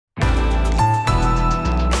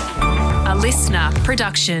listener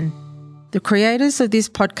production. The creators of this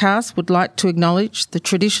podcast would like to acknowledge the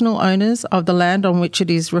traditional owners of the land on which it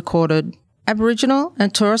is recorded. Aboriginal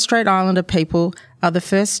and Torres Strait Islander people are the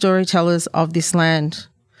first storytellers of this land.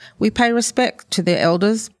 We pay respect to their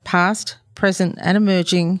elders, past, present and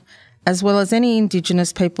emerging, as well as any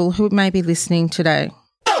Indigenous people who may be listening today.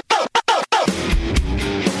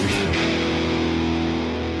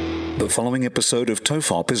 The following episode of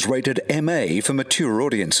TOFOP is rated MA for mature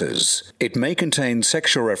audiences. It may contain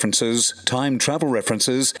sexual references, time travel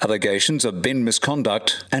references, allegations of bin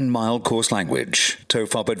misconduct, and mild coarse language.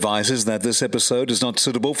 TOFOP advises that this episode is not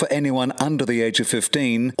suitable for anyone under the age of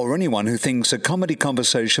 15 or anyone who thinks a comedy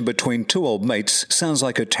conversation between two old mates sounds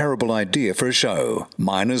like a terrible idea for a show.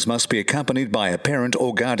 Minors must be accompanied by a parent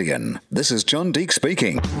or guardian. This is John Deek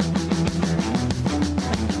speaking.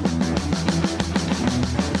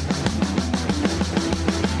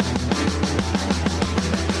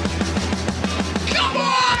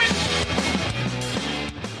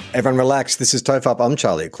 Everyone relax. This is TOFOP. I'm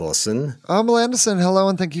Charlie Clausen. I'm Will Anderson. Hello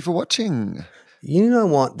and thank you for watching. You know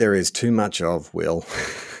what there is too much of, Will?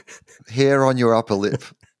 Hair on your upper lip.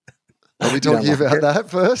 Are we talking about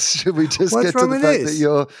that first? Should we just get to the fact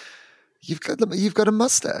that you've got a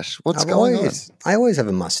mustache? What's going on? I always have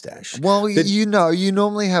a mustache. Well, you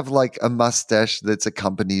normally have like a mustache that's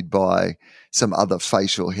accompanied by some other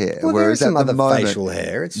facial hair. Well, whereas there is some at the other moment, facial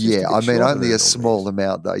hair. It's only a small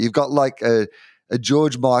amount though. You've got like a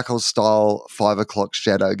George Michael style 5 o'clock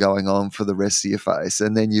shadow going on for the rest of your face.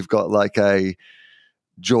 And then you've got like a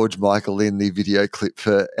George Michael in the video clip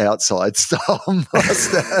for Outside style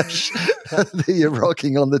mustache that you're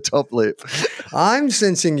rocking on the top lip. I'm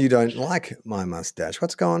sensing you don't like my mustache.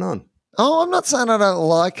 What's going on? Oh, I'm not saying I don't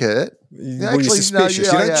like it. You're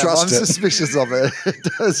suspicious. No, you don't trust it. I'm suspicious of it. It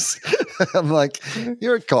does. I'm like,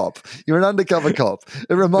 you're a cop. You're an undercover cop.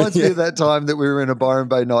 It reminds me of that time that we were in a Byron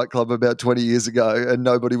Bay nightclub about 20 years ago and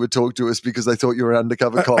nobody would talk to us because they thought you were an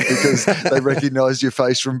undercover cop because they recognised your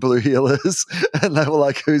face from Blue Heelers and they were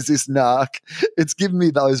like, who's this narc? It's given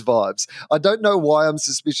me those vibes. I don't know why I'm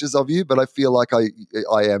suspicious of you, but I feel like I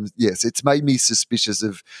am. Yes, it's made me suspicious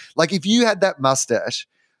of, like if you had that mustache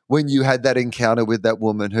when you had that encounter with that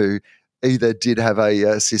woman who either did have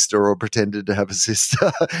a sister or pretended to have a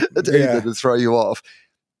sister either to throw you off.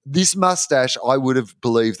 This mustache, I would have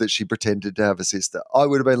believed that she pretended to have a sister. I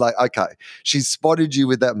would have been like, okay, she's spotted you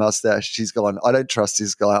with that mustache. She's gone, I don't trust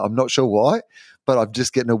this guy. I'm not sure why, but I'm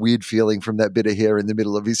just getting a weird feeling from that bit of hair in the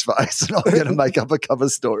middle of his face and I'm going to make up a cover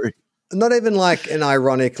story. Not even like an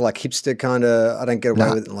ironic, like hipster kind of, I don't get away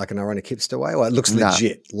with it in like an ironic hipster way. Well, it looks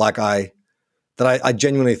legit. Like I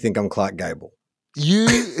genuinely think I'm Clark Gable.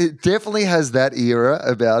 It definitely has that era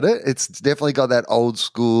about it. It's definitely got that old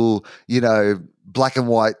school, black and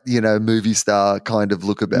white, movie star kind of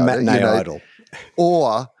look about it. Matinee idol.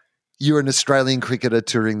 Or you're an Australian cricketer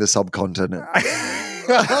touring the subcontinent.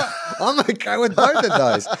 I'm okay with both of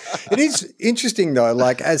those. It is interesting though,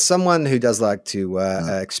 like as someone who does like to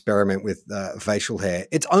experiment with facial hair,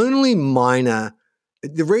 it's only minor.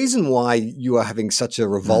 The reason why you are having such a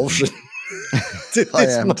revulsion I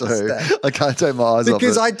am mustache. Too. I can't take my eyes off it.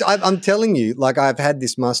 Because I'm telling you, like I've had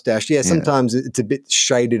this mustache. Yeah, sometimes it's a bit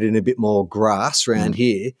shaded and a bit more grass around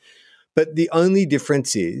here. But the only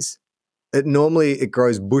difference is it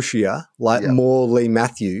grows bushier, like more Lee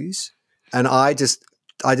Matthews. And I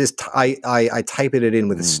tapered it in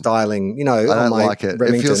with a styling, I don't like it.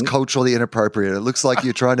 Remington. It feels culturally inappropriate. It looks like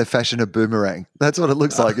you're trying to fashion a boomerang. That's what it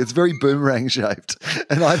looks like. It's very boomerang shaped.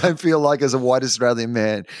 And I don't feel like as a white Australian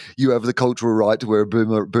man, you have the cultural right to wear a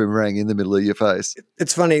boomerang in the middle of your face.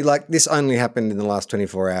 It's funny, like this only happened in the last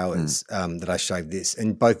 24 hours that I shaved this.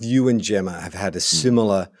 And both you and Gemma have had a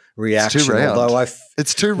similar reaction. It's too round.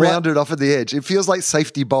 It's too rounded off at the edge. It feels like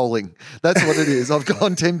safety bowling. That's what it is. I've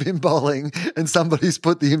gone 10-pin bowling and somebody's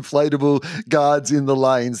put the inflatable guards in the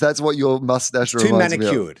lanes. That's what your mustache reminds me of. Too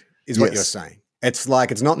manicured is what you're saying. It's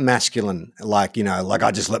like it's not masculine, like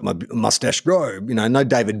I just let my mustache grow. No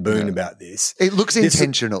David Boone about this. It looks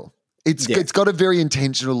intentional. It's got a very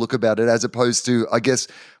intentional look about it, as opposed to, I guess,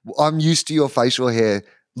 I'm used to your facial hair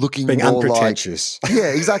looking being more unpretentious. Yeah,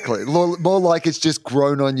 exactly. More like it's just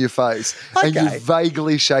grown on your face and you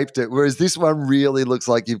vaguely shaped it, whereas this one really looks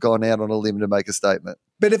like you've gone out on a limb to make a statement.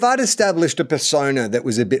 But if I'd established a persona that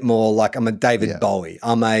was a bit more like I'm a David Bowie,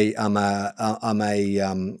 I'm a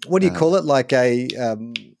what do you call it? Like a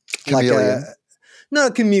chameleon.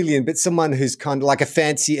 Not a chameleon, but someone who's kind of like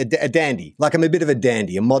a dandy. Like I'm a bit of a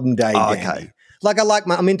dandy, a modern day dandy. Okay. Like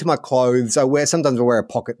I'm into my clothes. Sometimes I wear a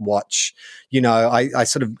pocket watch. I'm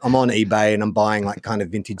on eBay and I'm buying like kind of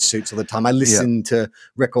vintage suits all the time. I listen to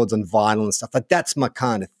records on vinyl and stuff. Like that's my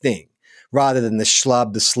kind of thing. rather than the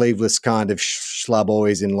schlub, the sleeveless kind of schlub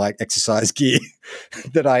always in like exercise gear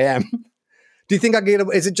that I am. Do you think I get?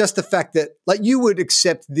 Is it just the fact that like you would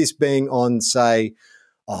accept this being on, say,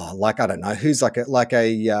 like I don't know, who's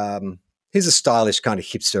who's a stylish kind of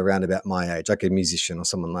hipster around about my age, like a musician or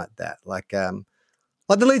someone like that, like the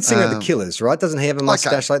lead singer of the Killers, right? Doesn't he have a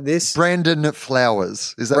mustache like this? Brandon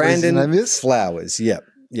Flowers, is that what his name is? Flowers, yep.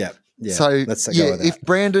 Yeah, so let's go with that. If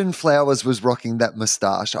Brandon Flowers was rocking that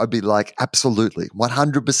mustache, I'd be like, absolutely,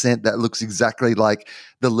 100%. That looks exactly like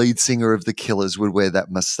the lead singer of the Killers would wear that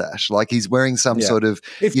mustache. Like he's wearing some sort of.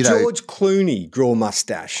 If George Clooney grew a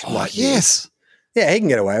mustache, yes, yeah, he can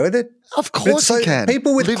get away with it. Of course he can.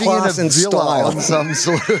 People with living class in a and villa style on some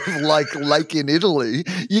sort of like lake in Italy,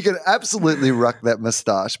 you can absolutely rock that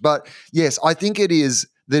mustache. But yes, I think it is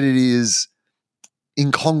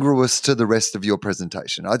incongruous to the rest of your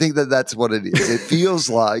presentation. I think that's what it is. It feels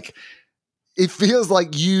like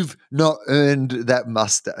you've not earned that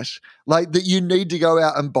mustache. Like that you need to go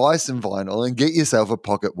out and buy some vinyl and get yourself a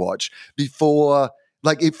pocket watch before.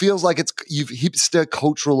 Like it feels like you've hipster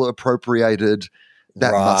cultural appropriated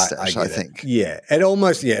that mustache. I think. Yeah, it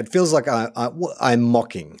almost. Yeah, it feels like I'm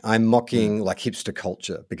mocking. I'm mocking like hipster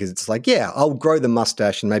culture because it's like, yeah, I'll grow the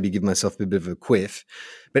mustache and maybe give myself a bit of a quiff.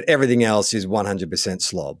 But everything else is 100%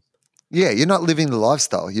 slob. Yeah, you're not living the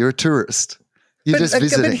lifestyle. You're a tourist. You're just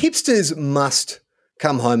visiting. But hipsters must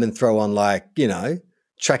come home and throw on like, you know,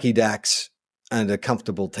 tracky dacks and a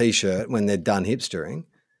comfortable T-shirt when they're done hipstering.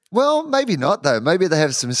 Well, maybe not though. Maybe they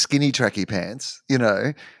have some skinny tracky pants, you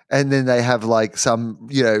know, and then they have like some,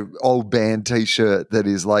 you know, old band T-shirt that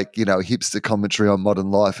is like, you know, hipster commentary on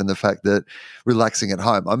modern life and the fact that relaxing at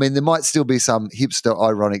home. I mean, there might still be some hipster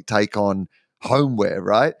ironic take on homeware,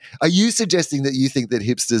 right? Are you suggesting that you think that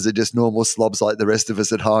hipsters are just normal slobs like the rest of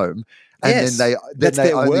us at home, and yes, then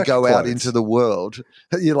they only go clothes out into the world?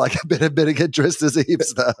 You're like, better get dressed as a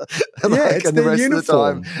hipster. It's and the rest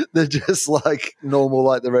uniform. of the time they're just like normal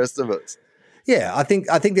like the rest of us. Yeah, I think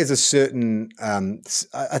there's a certain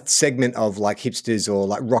a segment of like hipsters or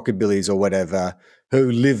like rockabillys or whatever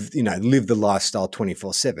who live the lifestyle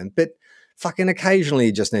 24/7, but fucking occasionally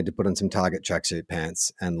you just need to put on some Target tracksuit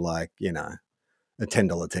pants and like, you know, a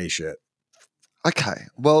 $10 T-shirt. Okay.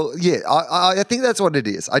 Well, yeah, I think that's what it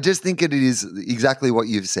is. I just think it is exactly what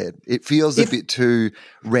you've said. It feels a bit too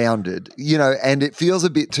rounded, you know, and it feels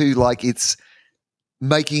a bit too like it's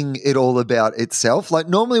making it all about itself. Like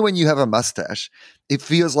normally when you have a mustache, it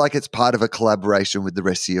feels like it's part of a collaboration with the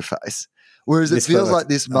rest of your face. Whereas it feels like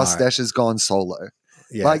this mustache has gone solo.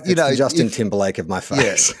 Yeah, like, you know, the Justin Timberlake of my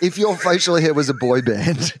face. Yeah, if your facial hair was a boy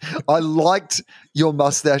band, I liked your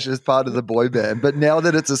mustache as part of the boy band. But now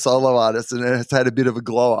that it's a solo artist and it's had a bit of a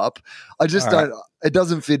glow up, I just don't. It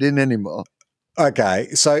doesn't fit in anymore. Okay,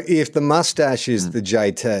 so if the mustache is the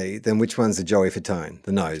JT, then which one's the Joey Fatone?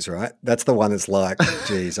 The nose, right? That's the one that's like,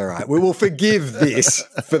 geez, all right, we will forgive this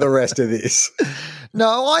for the rest of this.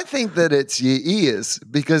 No, I think that it's your ears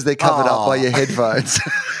because they're covered up by your headphones.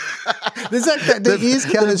 Does the ears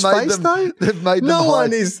count as face though? They've made them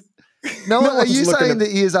hide. Are you saying the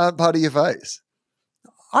ears aren't part of your face?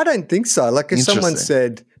 I don't think so. Like if someone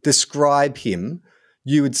said, describe him,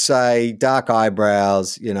 you would say dark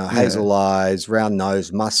eyebrows, you know, hazel eyes, round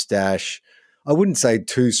nose, mustache. I wouldn't say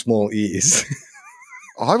two small ears.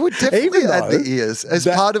 I would definitely add the ears as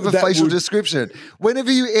part of a facial description.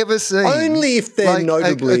 Whenever you ever see, only if they're like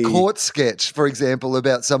notably a court sketch, for example,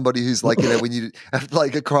 about somebody who's like, you know, when you have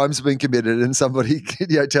like a crime's been committed and somebody,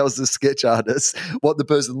 you know, tells the sketch artist what the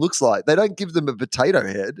person looks like. They don't give them a potato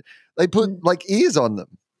head. They put like ears on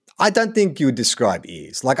them. I don't think you would describe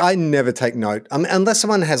ears. Like I never take note, unless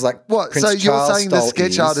someone has like what. Prince so you're Charles saying the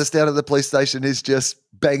sketch artist out of the police station is just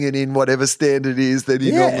banging in whatever standard is that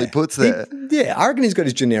he normally puts there. I reckon he's got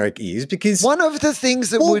his generic ears because one of the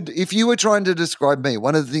things that would, if you were trying to describe me,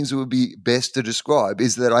 one of the things that would be best to describe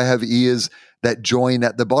is that I have ears that join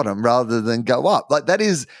at the bottom rather than go up. Like that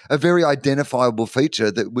is a very identifiable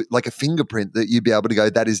feature that, like a fingerprint, that you'd be able to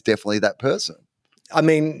go, that is definitely that person. I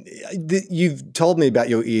mean, you've told me about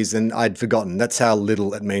your ears and I'd forgotten. That's how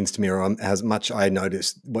little it means to me, or how much I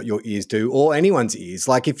noticed what your ears do, or anyone's ears.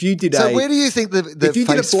 Like if you did where do you think the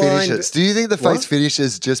face finishes? Do you think the face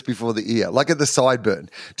finishes just before the ear, like at the sideburn?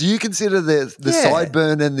 Do you consider the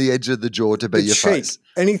sideburn and the edge of the jaw to be your face?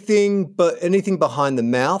 Anything behind the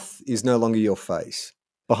mouth is no longer your face.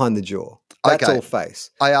 Behind the jaw. That's all face.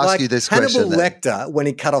 I ask you this question. Hannibal Lecter, when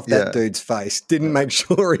he cut off that dude's face, didn't make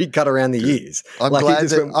sure he cut around the ears.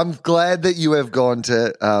 I'm glad that you have gone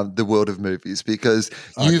to the world of movies because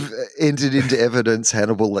you've entered into evidence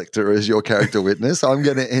Hannibal Lecter as your character witness. I'm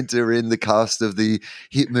going to enter in the cast of the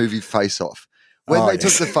hit movie Face Off, when they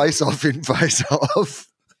took the face off in Face Off,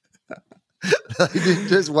 they didn't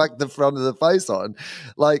just whack the front of the face on.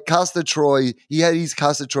 Like Castor Troy, he had his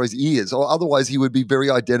Castor Troy's ears, or otherwise he would be very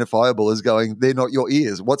identifiable as going, they're not your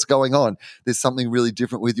ears. What's going on? There's something really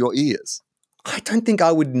different with your ears. I don't think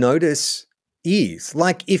I would notice ears.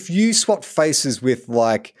 Like if you swap faces with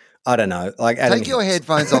like, I don't know, like Adam take your Hicks.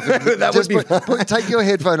 headphones off. That would be take your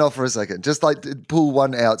headphone off for a second. Just like pull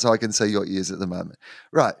one out so I can see your ears at the moment.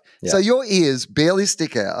 Right. Yeah. So your ears barely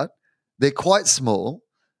stick out. They're quite small.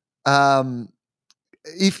 If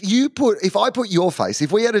I put your face,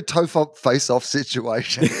 if we had a Tofop face-off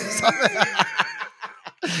situation,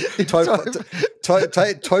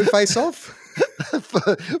 toe face off.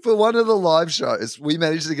 for one of the live shows, we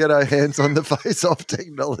managed to get our hands on the face-off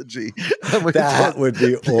technology. And we That would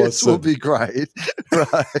be this will awesome. be great,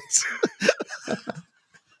 right?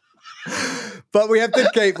 But we have to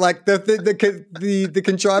keep like the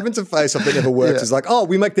contrivance of face off that never works Yeah. is like, oh,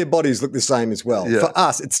 we make their bodies look the same as well. Yeah. For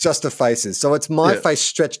us, it's just the faces. So it's my Yeah. face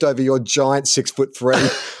stretched over your giant 6'3"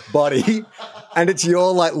 body, and it's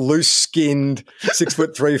your like loose skinned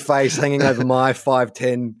 6'3" face hanging over my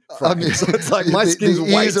 5'10" frame. So it's like my skin's the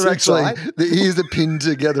way ears too are actually tight. the ears are pinned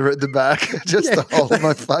together at the back just to hold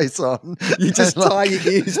my face on. You just And, tie your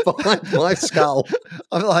ears behind my skull.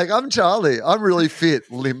 I'm like, I'm Charlie. I'm really fit.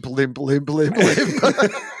 Limp, limp, limp, limp,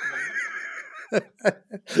 limp.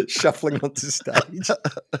 Shuffling onto stage.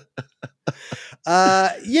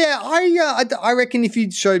 I reckon if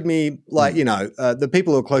you showed me, like, the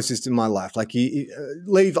people who are closest in my life, like you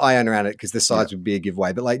leave Iona out of it because the size would be a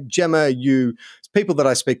giveaway, but like Gemma, you, people that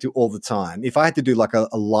I speak to all the time, if I had to do like a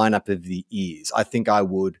lineup of the ears, I think I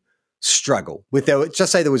would struggle with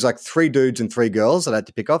just say there was like 3 dudes and 3 girls that I had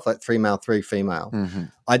to pick off, like 3 male, 3 female. Mm-hmm.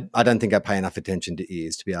 I don't think I pay enough attention to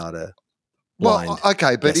ears to be able to. Well,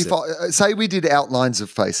 okay, but guess if I say we did outlines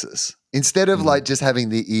of faces instead of like just having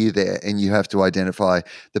the ear there, and you have to identify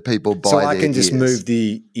the people by so their I can just ears. move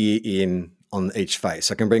the ear in on each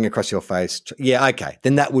face. I can bring across your face. Yeah, okay.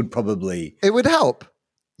 Then that would probably. It would help.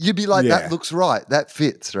 You'd be like, Yeah. that looks right. That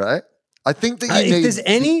fits, right? I think that you If need. there's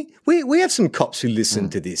any, we have some cops who listen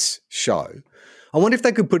to this show. I wonder if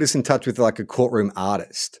they could put us in touch with like a courtroom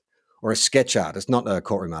artist or a sketch artist, not a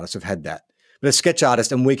courtroom artist. I've had that, but a sketch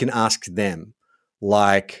artist, and we can ask them,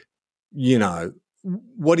 like,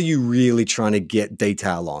 what are you really trying to get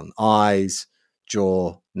detail on? Eyes,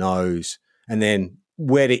 jaw, nose, and then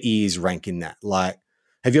where do ears rank in that? Like,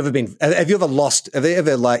 have you ever lost, have they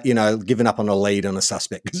ever like, given up on a lead on a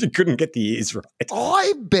suspect because you couldn't get the ears right?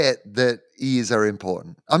 I bet that ears are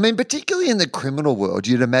important. I mean, particularly in the criminal world,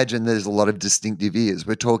 you'd imagine there's a lot of distinctive ears.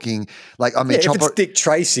 We're talking like, I mean, if it's Dick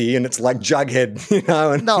Tracy and it's like Jughead,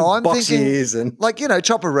 and No, I'm box thinking ears and like,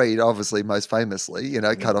 Chopper Reed, obviously most famously,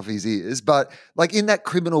 cut off his ears. But like in that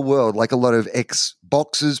criminal world, like a lot of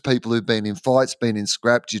ex-boxers, people who've been in fights, been in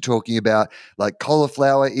scraps, you're talking about like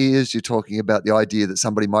cauliflower ears, you're talking about the idea that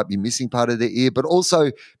somebody might be missing part of their ear, but also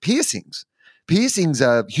piercings. Piercings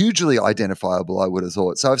are hugely identifiable, I would have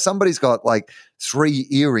thought. So if somebody's got like 3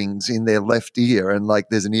 earrings in their left ear and like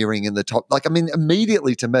there's an earring in the top, like, I mean,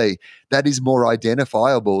 immediately to me, that is more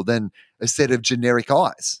identifiable than a set of generic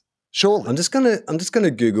eyes. Surely. I'm just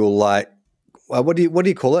gonna Google like what do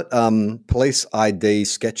you call it? Police ID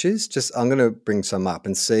sketches. I'm gonna bring some up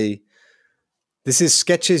and see. This is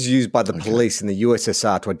sketches used by the police in the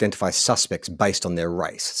USSR to identify suspects based on their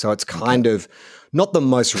race. So it's kind of not the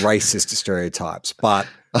most racist stereotypes, but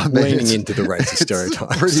leaning into the racist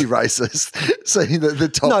stereotypes. Pretty racist. Seeing the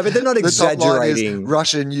top. No, but they're not the top line is exaggerating.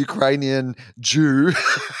 Russian, Ukrainian, Jew.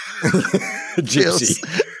 Gypsy.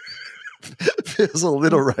 feels a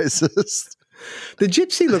little racist. The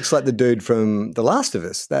gypsy looks like the dude from The Last of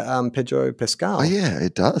Us, that Pedro Pascal. Oh yeah,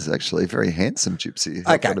 it does actually. Very handsome gypsy.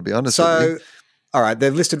 I've got to be honest with you. All right,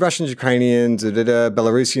 they've listed Russians, Ukrainians,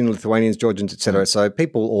 Belarusian, Lithuanians, Georgians, etc. So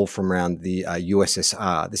people all from around the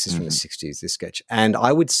USSR. This is from the 60s, this sketch. And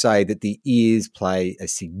I would say that the ears play a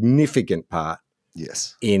significant part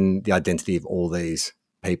Yes. in the identity of all these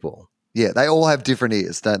people. Yeah, they all have different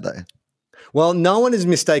ears, don't they? Well, no one is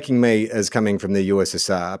mistaking me as coming from the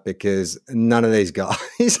USSR because none of these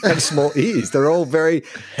guys have small ears. They're all very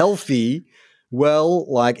healthy,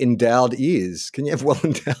 endowed ears. Can you have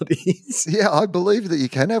well-endowed ears? Yeah, I believe that you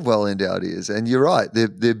can have well-endowed ears, and you're right.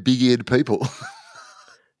 They're big-eared people.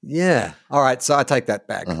 Yeah. All right. So I take that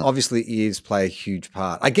back. Obviously, ears play a huge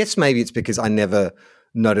part. I guess maybe it's because I never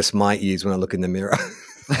notice my ears when I look in the mirror.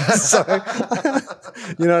 So,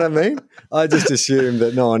 you know what I mean? I just assume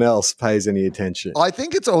that no one else pays any attention. I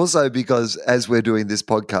think it's also because as we're doing this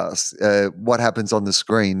podcast, what happens on the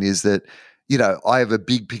screen is that, you know, I have a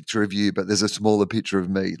big picture of you, but there's a smaller picture of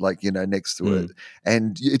me, like, you know, next to it.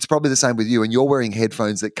 And it's probably the same with you. And you're wearing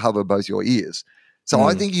headphones that cover both your ears. So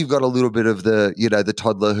I think you've got a little bit of the, you know, the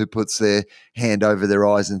toddler who puts their hand over their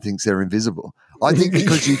eyes and thinks they're invisible. I think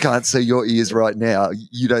because you can't see your ears right now,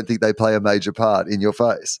 you don't think they play a major part in your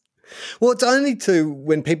face. Well, it's only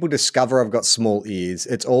when people discover I've got small ears,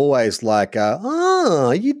 it's always like,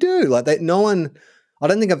 you do. Like I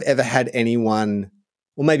don't think I've ever had anyone,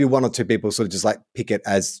 or maybe one or two people sort of just like pick it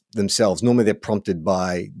as themselves. Normally they're prompted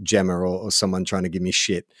by Gemma or someone trying to give me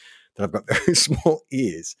shit that I've got very small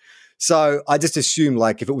ears. So I just assume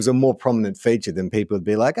like if it was a more prominent feature, then people would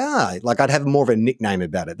be like, like I'd have more of a nickname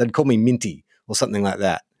about it. They'd call me Minty or something like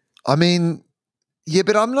that. I mean, yeah,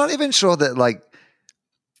 but I'm not even sure that like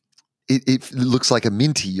it looks like a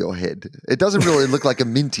minty, your head. It doesn't really look like a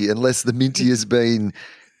minty unless the minty has been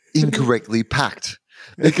incorrectly packed.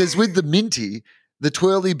 Because with the minty, the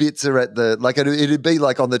twirly bits are at the, like it'd be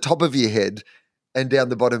like on the top of your head and down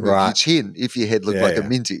the bottom of your chin if your head looked like a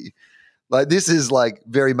minty. Like this is like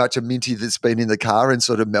very much a minty that's been in the car and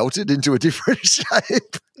sort of melted into a different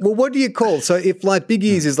shape. Well, what do you call? So if like Big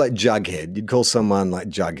Ears is like Jughead, you'd call someone like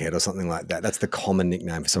Jughead or something like that. That's the common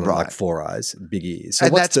nickname for someone like Four Eyes, Big Ears. So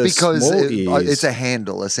and what's that's because it's a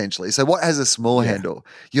handle essentially. So what has a small handle?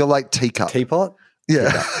 You're like teacup. Teapot?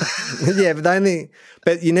 Yeah. Yeah,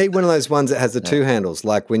 but you need one of those ones that has the two handles,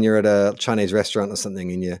 like when you're at a Chinese restaurant or something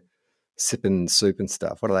and you're sipping soup and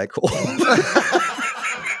stuff. What are they called?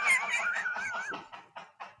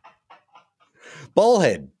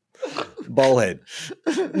 Bowlhead.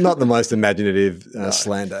 Not the most imaginative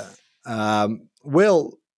slander.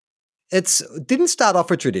 Well, it didn't start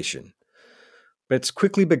off a tradition, but it's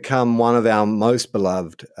quickly become one of our most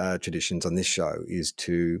beloved traditions on this show is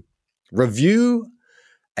to review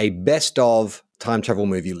a best of time travel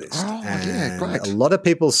movie list. Oh, yeah, great. A lot of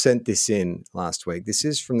people sent this in last week. This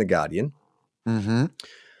is from The Guardian. Mm-hmm.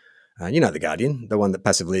 You know The Guardian, the one that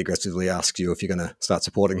passively aggressively asks you if you're going to start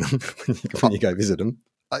supporting them when you go visit them.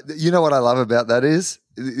 You know what I love about that is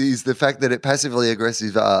the fact that it passively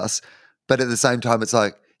aggressive asks, but at the same time it's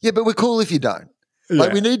like, yeah, but we're cool if you don't.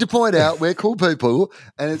 Like we need to point out we're cool people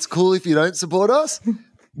and it's cool if you don't support us.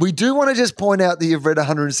 We do want to just point out that you've read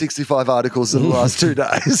 165 articles in the last 2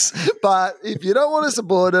 days. But if you don't want to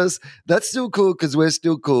support us, that's still cool because we're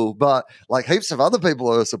still cool. But like heaps of other people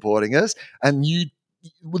are supporting us and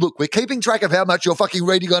look, we're keeping track of how much you're fucking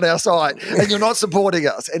reading on our site and you're not supporting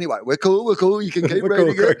us. Anyway, we're cool. You can keep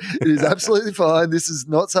reading it. It is absolutely fine. This is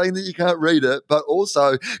not saying that you can't read it, but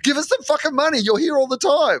also give us some fucking money. You're here all the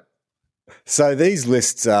time. So these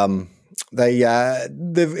lists, they've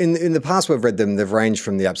in the past we've read them. They've ranged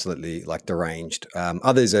from the absolutely like deranged.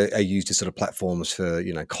 Others are used as sort of platforms for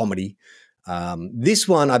comedy. This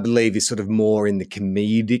one I believe is sort of more in the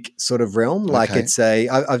comedic sort of realm. Like it's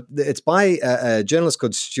by a journalist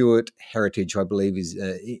called Stuart Heritage, who I believe is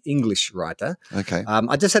an English writer. Okay.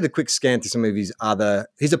 I just had a quick scan through some of his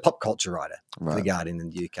he's a pop culture writer for The Guardian in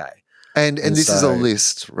the UK. And this is a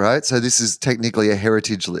list, right? So this is technically a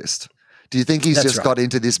heritage list. Do you think he's just got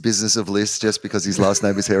into this business of lists just because his last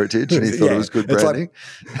name is Heritage and he thought it was good branding?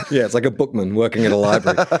 It's like a bookman working at a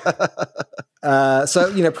library.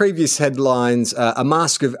 So, previous headlines, A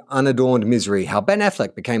Mask of Unadorned Misery, How Ben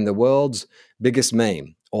Affleck Became the World's Biggest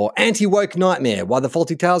Meme, or Anti-Woke Nightmare, Why the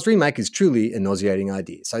Fawlty Towers remake is truly a nauseating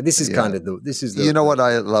idea. So this is You know what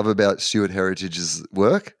I love about Stuart Heritage's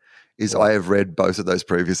work? Is I have read both of those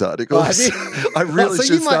previous articles. I really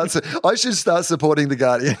I should start supporting The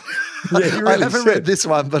Guardian. Yeah, I haven't read this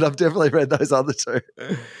one, but I've definitely read those other two.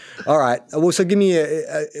 All right. Well, so give me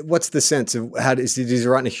what's the sense of is he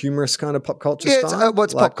writing a humorous kind of pop culture style?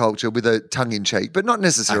 It's pop culture with a tongue in cheek, but not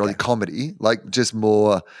necessarily comedy, like just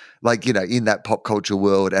more like, in that pop culture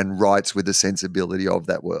world and writes with the sensibility of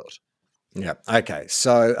that world. Yeah. Okay.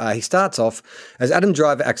 So he starts off as Adam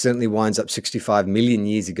Driver accidentally winds up 65 million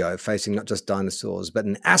years ago facing not just dinosaurs, but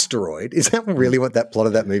an asteroid. Is that really what that plot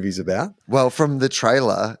of that movie is about? Well, from the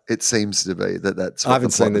trailer, it seems to be that's what the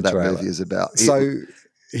plot of that movie is about. So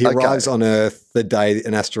he arrives on Earth the day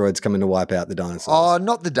an asteroid's coming to wipe out the dinosaurs. Oh,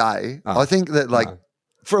 not the day. I think that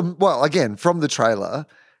from the trailer,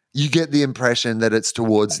 you get the impression that it's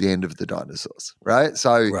towards the end of the dinosaurs, right?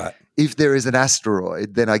 So if there is an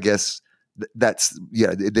asteroid, then I guess that's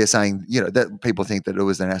they're saying that people think that it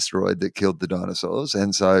was an asteroid that killed the dinosaurs,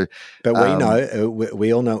 and so but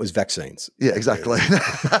we all know it was vaccines. Yeah, exactly.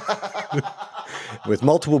 With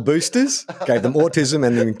multiple boosters, gave them autism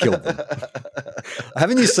and then killed them.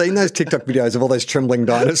 Haven't you seen those TikTok videos of all those trembling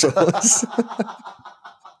dinosaurs?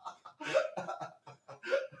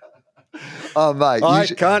 Oh, mate. I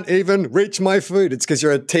can't even reach my food. It's because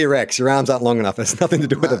you're a T-Rex. Your arms aren't long enough. It's nothing to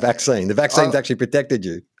do with the vaccine. The vaccine's actually protected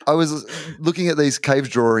you. I was looking at these cave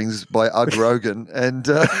drawings by Ugg Rogan and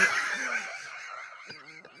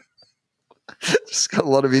just got a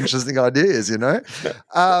lot of interesting ideas, you know.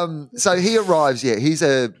 So he arrives, he's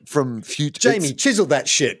from future. Jamie, chisel that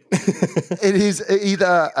shit. It is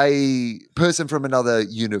either a person from another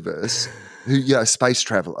universe who, space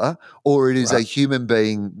traveler, or it is a human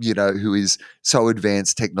being, who is so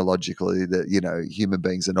advanced technologically that, human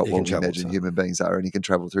beings are not what we imagine human beings are, and he can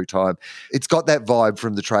travel through time. It's got that vibe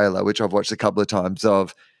from the trailer, which I've watched a couple of times,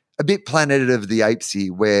 of a bit Planet of the Apes-y,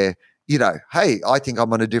 where, hey, I think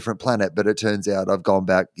I'm on a different planet, but it turns out I've gone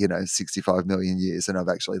back, 65 million years and I've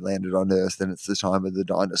actually landed on Earth, and it's the time of the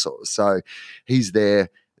dinosaurs. So he's there.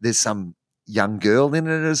 There's some young girl in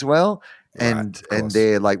it as well. And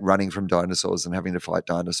they're like running from dinosaurs and having to fight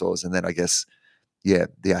dinosaurs. And then I guess, the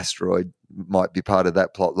asteroid might be part of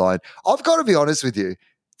that plot line. I've got to be honest with you,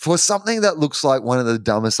 for something that looks like one of the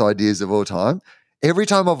dumbest ideas of all time, every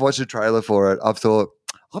time I've watched a trailer for it, I've thought,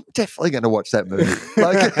 I'm definitely going to watch that movie.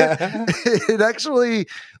 Like, it actually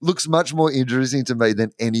looks much more interesting to me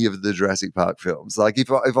than any of the Jurassic Park films. Like, if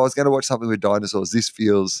I was going to watch something with dinosaurs, this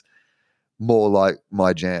feels more like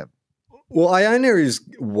my jam. Well, Iona is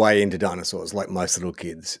way into dinosaurs, like most little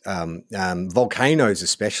kids. Volcanoes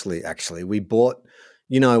especially, actually. We bought,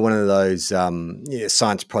 one of those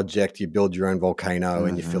science project, you build your own volcano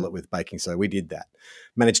and you fill it with baking soda. We did that.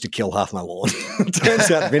 Managed to kill half my lawn. Turns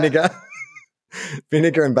out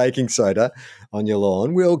vinegar and baking soda on your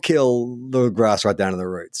lawn will kill the grass right down to the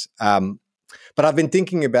roots. But I've been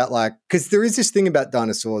thinking about, because there is this thing about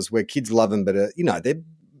dinosaurs where kids love them, but, they're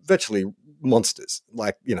virtually monsters,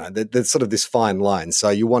 there's sort of this fine line. So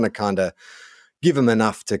you want to kind of give them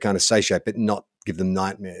enough to kind of satiate, but not give them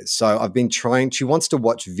nightmares. So I've been she wants to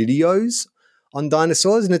watch videos on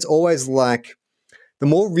dinosaurs, and it's always like the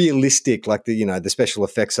more realistic, the special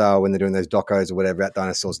effects are when they're doing those docos or whatever about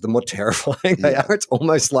dinosaurs, the more terrifying they are. It's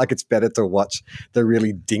almost like it's better to watch the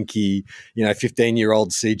really dinky, 15-year-old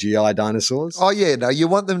CGI dinosaurs. Oh yeah, no, you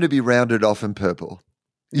want them to be rounded off and purple.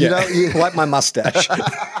 Like my mustache.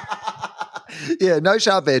 Yeah, no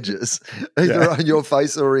sharp edges, either on your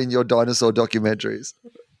face or in your dinosaur documentaries.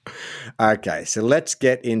 Okay, so let's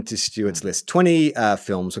get into Stuart's list. 20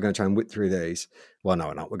 films. We're going to try and whip through these. Well, no,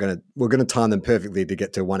 we're not. We're going to time them perfectly to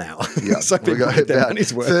get to 1 hour. Yeah, so we've got about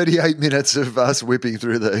 38 minutes of us whipping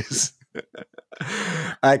through these.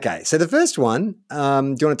 Okay, so the first one, do you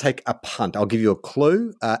want to take a punt? I'll give you a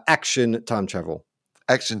clue. Action time travel.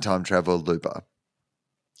 Action time travel, Looper.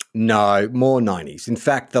 No, more 90s. In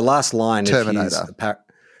fact, the last line Terminator. of his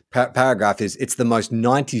paragraph is, it's the most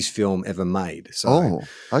 90s film ever made. So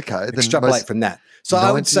okay. Extrapolate from that. So 90s.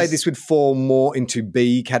 I would say this would fall more into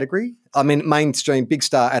B category. I mean, mainstream, big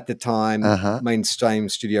star at the time, mainstream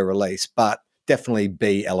studio release, but definitely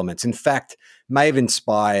B elements. In fact, may have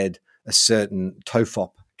inspired a certain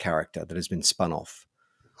Tofop character that has been spun off.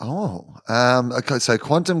 Okay. So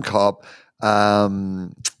Quantum Cop,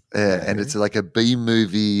 and it's like a B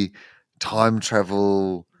movie time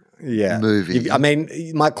travel movie. I mean,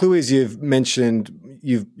 my clue is you've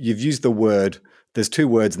used the word. There's 2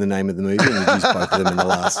 words in the name of the movie, and you've used both of them in the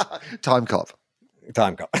last. Time Cop.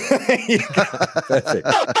 Time Cop. Perfect.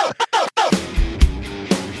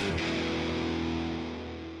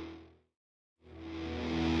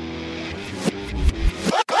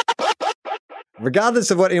 Regardless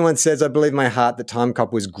of what anyone says, I believe in my heart that Time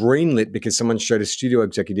Cop was greenlit because someone showed a studio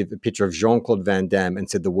executive a picture of Jean-Claude Van Damme and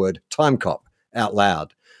said the word Time Cop out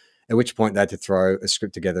loud, at which point they had to throw a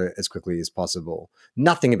script together as quickly as possible.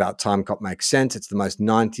 Nothing about Time Cop makes sense. It's the most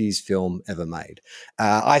 90s film ever made.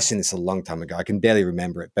 I've seen this a long time ago. I can barely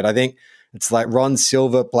remember it, but I think it's like Ron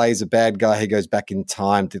Silver plays a bad guy who goes back in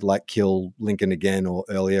time to kill Lincoln again or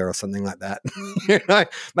earlier or something like that.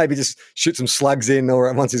 Maybe just shoot some slugs in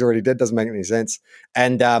or once he's already dead. Doesn't make any sense.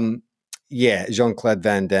 And Jean-Claude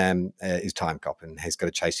Van Damme is Time Cop, and he's got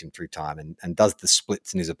to chase him through time and does the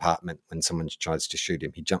splits in his apartment when someone tries to shoot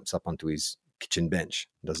him. He jumps up onto his kitchen bench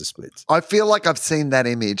and does the splits. I feel like I've seen that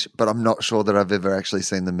image, but I'm not sure that I've ever actually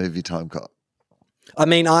seen the movie Time Cop. I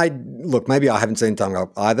mean, maybe I haven't seen Time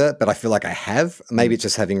Cop either, but I feel like I have. Maybe it's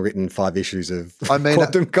just having written 5 issues of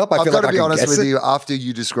Quantum Cop. I've got to be honest with you, after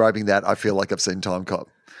you describing that, I feel like I've seen Time Cop.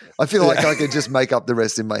 I feel like I could just make up the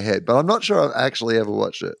rest in my head, but I'm not sure I've actually ever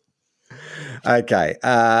watched it. Okay.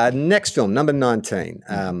 Next film, number 19.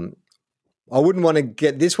 I wouldn't want to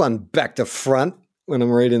get this one back to front when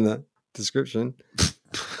I'm reading the description.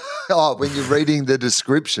 When you're reading the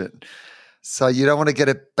description. So you don't want to get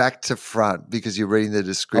it back to front because you're reading the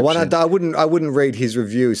description. I wouldn't read his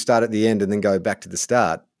review, start at the end and then go back to the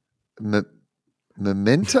start.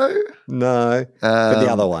 Memento? No, but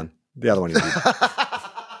the other one. The other one.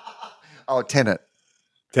 Oh, Tenet.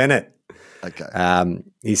 Tenet. Okay.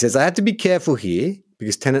 He says, I had to be careful here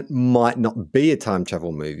because Tenet might not be a time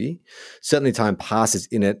travel movie. Certainly time passes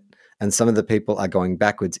in it and some of the people are going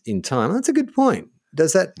backwards in time. That's a good point.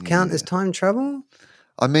 Does that count as time travel?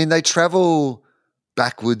 I mean, they travel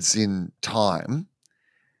backwards in time.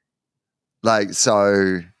 Like,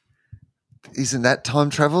 so isn't that time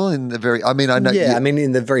travel in the very, I mean, I know. Yeah, I mean,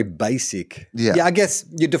 in the very basic. Yeah. I guess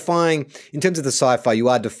you're defying, in terms of the sci-fi, you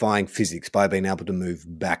are defying physics by being able to move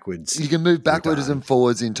backwards. You can move backwards and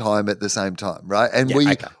forwards in time at the same time, right? And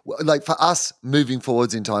like for us, moving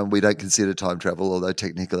forwards in time, we don't consider time travel, although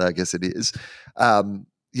technically I guess it is.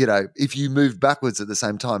 You know, if you move backwards at the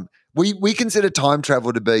same time, we consider time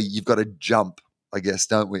travel to be you've got to jump, I guess,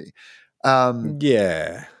 don't we?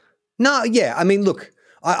 Yeah. No, yeah. I mean, look,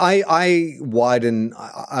 I widen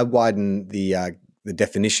the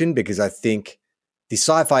definition because I think the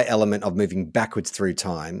sci-fi element of moving backwards through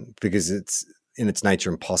time, because it's in its nature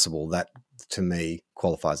impossible, that to me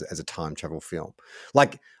qualifies it as a time travel film.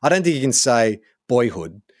 Like, I don't think you can say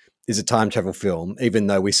Boyhood is a time travel film, even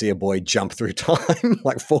though we see a boy jump through time,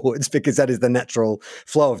 like forwards, because that is the natural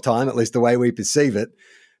flow of time, at least the way we perceive it.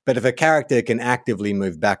 But if a character can actively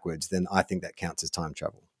move backwards, then I think that counts as time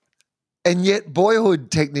travel. And yet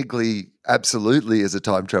Boyhood technically absolutely is a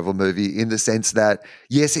time travel movie in the sense that,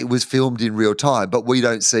 yes, it was filmed in real time, but we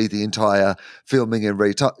don't see the entire filming in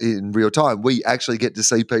real time. We actually get to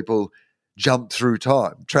see people jump through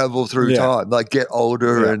time, travel through time, like get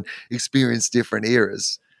older and experience different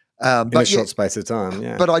eras. In a short space of time,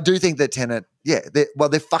 yeah. But I do think that Tenet,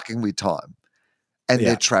 they're fucking with time and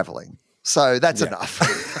they're traveling. So that's enough.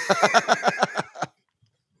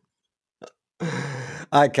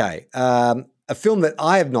 Okay. A film that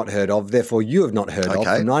I have not heard of, therefore you have not heard of,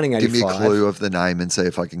 from 1985. Give me a clue of the name and see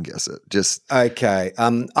if I can guess it. Just okay.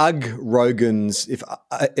 Ugg Rogan's. If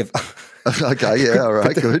okay, yeah, all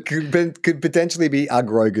right, good. Could potentially be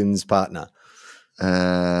Ugg Rogan's partner.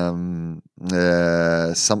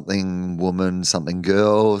 Something woman, something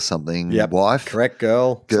girl, something wife. Correct,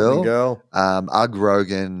 girl. Ugg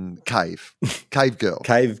Rogan, cave girl.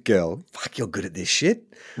 Cave girl. Fuck, you're good at this shit.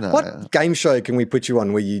 No. What game show can we put you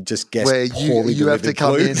on where you just guess where you have to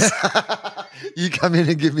come clues? in? You come in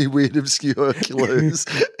and give me weird, obscure clues,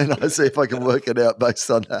 and I see if I can work it out based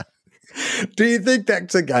on that. Do you think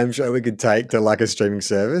that's a game show we could take to like a streaming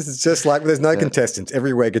service? It's just like there's no contestants.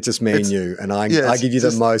 Every week it's just me and you, and I give you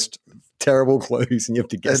the most terrible clues, and you have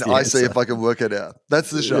to guess. And I see if I can work it out. That's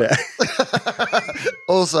the show. Yeah.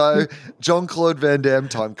 Also, Jean-Claude Van Damme,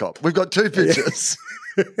 Time Cop. We've got two pictures.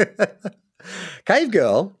 Cave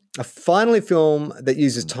Girl, a finally film that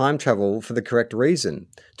uses time travel for the correct reason,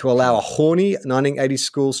 to allow a horny 1980s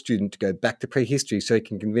school student to go back to prehistory so he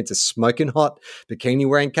can convince a smoking hot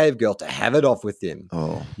bikini-wearing cave girl to have it off with him.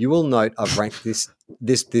 Oh. You will note I've ranked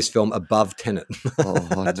this film above Tenet.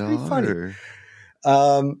 Oh, That's pretty funny.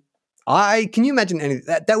 Can you imagine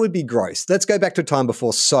anything? That would be gross. Let's go back to a time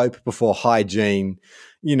before soap, before hygiene,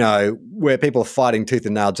 you know, where people are fighting tooth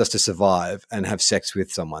and nail just to survive and have sex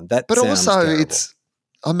with someone. But also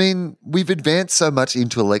terrible. We've advanced so much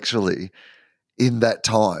intellectually in that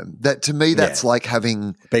time that to me that's like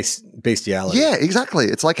having bestiality. Yeah, exactly.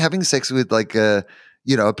 It's like having sex with like a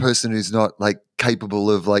person who's not like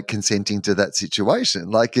capable of like consenting to that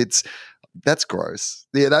situation. Like that's gross.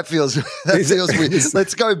 Yeah, that feels weird.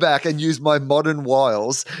 Let's go back and use my modern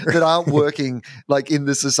wiles that aren't working like in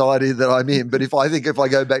the society that I'm in. But if I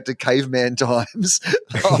go back to caveman times,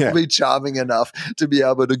 I'll be charming enough to be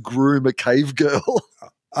able to groom a cave girl.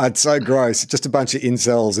 It's so gross. Just a bunch of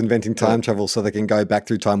incels inventing time travel so they can go back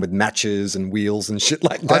through time with matches and wheels and shit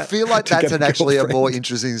like that. I feel like that's actually a more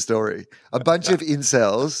interesting story. A bunch of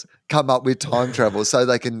incels come up with time travel so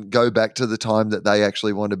they can go back to the time that they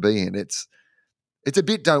actually want to be in. It's a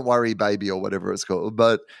bit Don't Worry Baby or whatever it's called.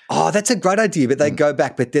 But that's a great idea. But they go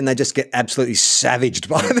back, but then they just get absolutely savaged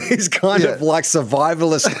by these kind of like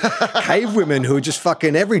survivalist cave women who are just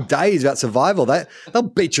fucking every day is about survival. They'll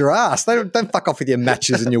beat your ass. They don't fuck off with your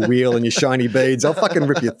matches and your wheel and your shiny beads. They'll fucking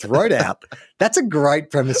rip your throat out. That's a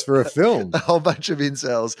great premise for a film. A whole bunch of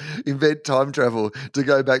incels invent time travel to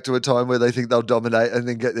go back to a time where they think they'll dominate and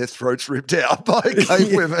then get their throats ripped out by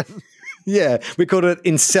cave women. Yeah, we called it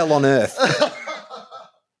Incel on Earth.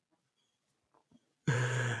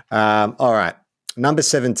 All right, number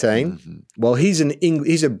 17. Mm-hmm. Well, he's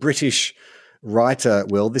a British writer.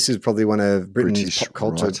 Will, this is probably one of Britain's pop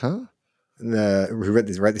culture. Writer? who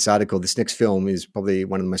wrote this article, this next film is probably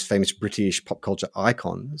one of the most famous British pop culture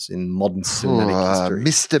icons in modern cinematic history.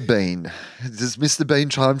 Mr. Bean. Does Mr. Bean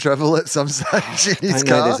time travel at some stage in his I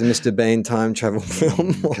know car? there's a Mr. Bean time travel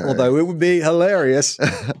film, although it would be hilarious.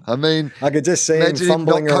 I mean, I could just see him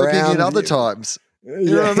fumbling not coping around in other times. You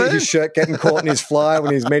Yeah, know what I mean? his shirt getting caught in his fly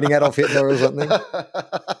when he's meeting Adolf Hitler or something.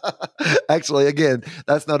 Actually, again,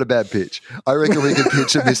 that's not a bad pitch. I reckon we could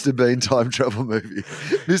pitch a Mr. Bean time travel movie.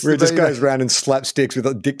 Mr. Where he just Bean- goes around and slapsticks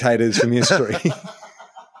with dictators from history.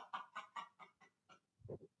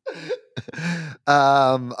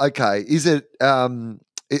 Okay. Is it?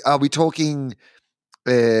 Are we talking?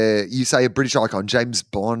 You say a British icon, James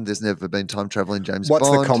Bond. There's never been time travel in James What's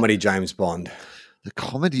Bond. the comedy James Bond? The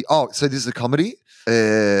comedy. Oh, so this is a comedy.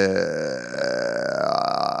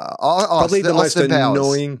 Probably the most Austin Powers.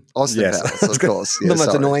 annoying. Austin Yes. Powers, of course. The Yeah, most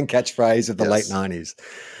sorry. annoying catchphrase of the Yes. late 90s.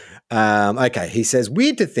 Okay, he says,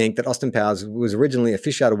 weird to think that Austin Powers was originally a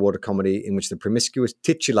fish out of water comedy in which the promiscuous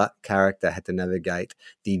titular character had to navigate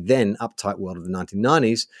the then uptight world of the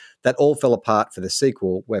 1990s. That all fell apart for the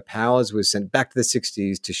sequel, where Powers was sent back to the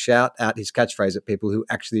 60s to shout out his catchphrase at people who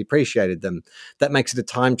actually appreciated them. That makes it a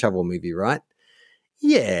time travel movie, right?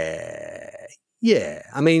 Yeah.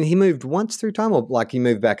 I mean, he moved once through time, or like he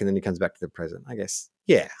moved back and then he comes back to the present, I guess.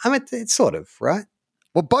 Yeah. I mean, it's sort of, right?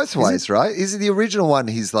 Well, both ways, right? Is it the original one?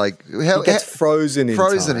 He's like He gets frozen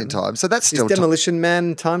in time. So that's Is still Demolition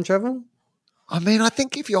Man time travel? I mean, I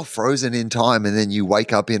think if you're frozen in time and then you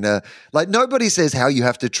wake up in nobody says how you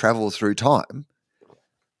have to travel through time.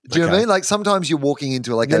 Do you know what I mean? Like sometimes you're walking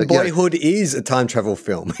into Then Boyhood is a time travel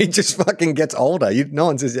film. He just fucking gets older. No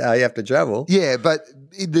one says how you have to travel. Yeah, but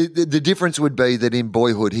the difference would be that in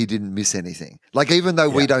Boyhood he didn't miss anything. Like even though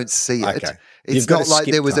we don't see it, Okay. it's You've got not to like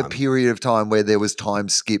skip there was a time. period of time where there was time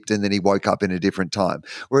skipped and then he woke up in a different time.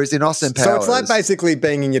 Whereas in Austin Powers, So it's like basically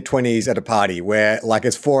being in your 20s at a party where like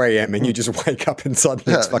it's 4 a.m. and you just wake up and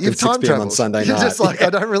suddenly it's fucking you've 6 time p.m. on traveled. Sunday night. You're just like, I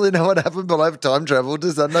don't really know what happened, but I've time traveled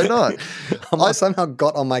to Sunday night. I somehow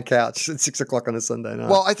got on my couch at 6 o'clock on a Sunday night.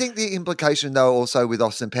 Well, I think the implication, though, also with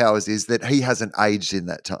Austin Powers is that he hasn't aged in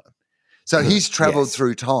that time. So he's traveled Yes.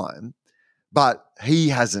 through time, but he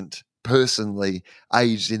hasn't personally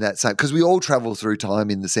aged in that same, because we all travel through time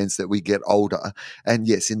in the sense that we get older. And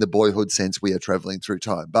yes, in the Boyhood sense, we are traveling through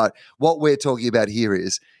time. But what we're talking about here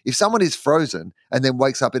is if someone is frozen and then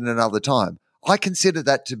wakes up in another time, I consider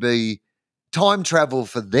that to be time travel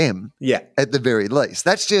for them. Yeah. At the very least.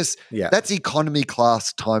 That's just, that's economy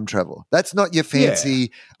class time travel. That's not your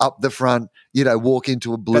fancy up the front, walk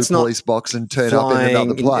into a blue That's not police box and turn up in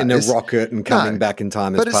another place. in a rocket and coming No. back in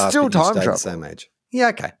time as But it's past, still but you time stay travel. the same age. Yeah,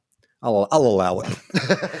 okay. I'll allow it.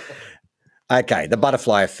 Okay, the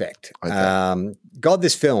butterfly effect. Okay. God,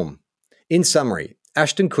 this film. In summary,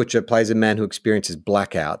 Ashton Kutcher plays a man who experiences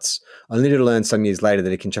blackouts, only to learn some years later that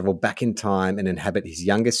he can travel back in time and inhabit his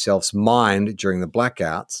younger self's mind during the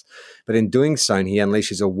blackouts. But in doing so, he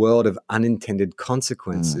unleashes a world of unintended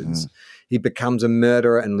consequences. He becomes a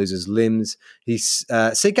murderer and loses limbs.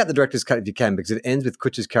 Seek out the director's cut if you can, because it ends with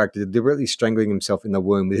Kutcher's character deliberately strangling himself in the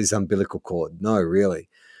womb with his umbilical cord. No, really.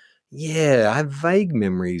 Yeah, I have vague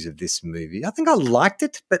memories of this movie. I think I liked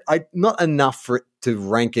it, but not enough for it to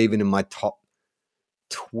rank even in my top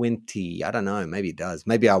 20. I don't know. Maybe it does.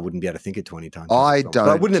 Maybe I wouldn't be able to think of 20 times. But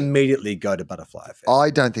I wouldn't immediately go to Butterfly Effect.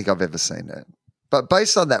 I don't think I've ever seen it. But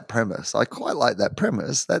based on that premise, I quite like that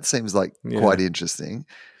premise. That seems like quite interesting.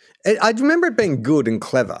 I remember it being good and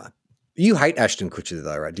clever. You hate Ashton Kutcher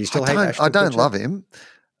though, right? Do you still hate Ashton Kutcher? I don't love him.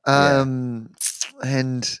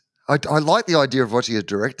 And I like the idea of watching a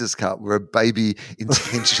director's cut where a baby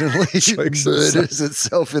intentionally murders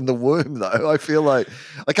itself in the womb, though. I feel like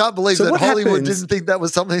I can't believe that Hollywood didn't think that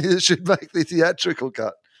was something that should make the theatrical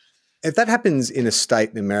cut. If that happens in a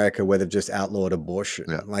state in America where they've just outlawed abortion,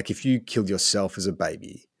 like if you killed yourself as a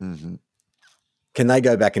baby, can they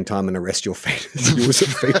go back in time and arrest your fetus? You was a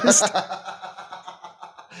fetus?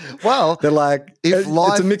 Well, they're like,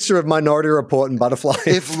 it's a mixture of Minority Report and Butterfly.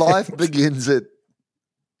 If life begins at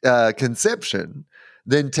conception,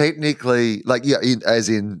 then technically, as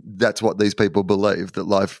in that's what these people believe, that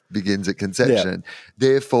life begins at conception. Yeah.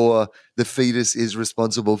 Therefore, the fetus is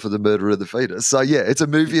responsible for the murder of the fetus. So, it's a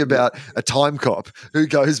movie about a time cop who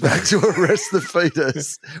goes back to arrest the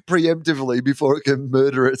fetus preemptively before it can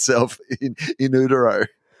murder itself in utero.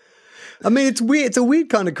 I mean, it's weird. It's a weird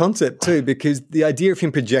kind of concept too, because the idea of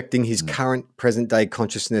him projecting his current present day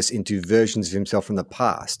consciousness into versions of himself from the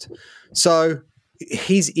past. So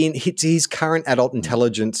he's his current adult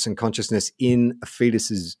intelligence and consciousness in a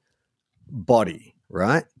fetus's body,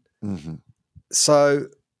 right? Mm-hmm. So,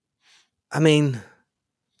 I mean,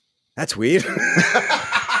 that's weird.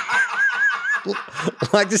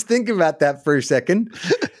 Like, just think about that for a second.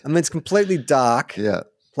 I mean, it's completely dark. Yeah.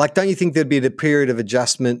 Like, don't you think there'd be a period of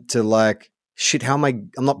adjustment to like, shit,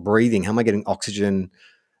 I'm not breathing. How am I getting oxygen?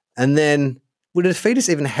 And then would a fetus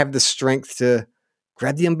even have the strength to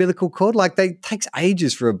grab the umbilical cord? Like, it takes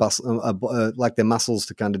ages for like their muscles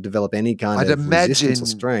to kind of develop any kind of resistance or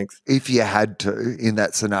strength. If you had to in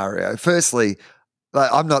that scenario. Firstly,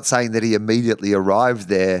 like, I'm not saying that he immediately arrived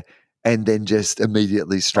there and then just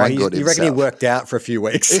immediately strangled himself. You reckon he worked out for a few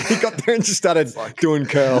weeks? He got there and just started doing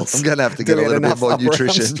curls. I'm going to have to get a little bit more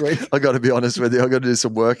nutrition. I got to be honest with you. I got to do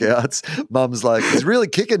some workouts. Mum's like, he's really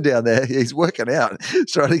kicking down there. He's working out,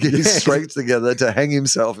 trying to get his strength together to hang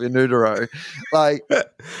himself in utero. Like,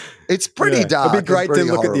 it's pretty dark. It'd be great to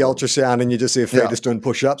look at the ultrasound and you just see a fetus doing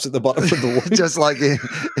push-ups at the bottom of the womb. Just like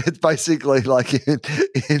it's basically like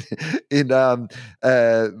in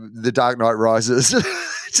The Dark Knight Rises.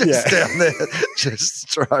 Just down there, just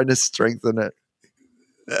trying to strengthen it.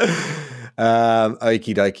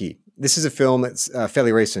 Okie dokie. This is a film that's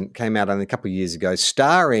fairly recent, came out only a couple of years ago,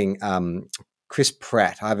 starring Chris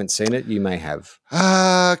Pratt. I haven't seen it. You may have.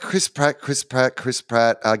 Chris Pratt.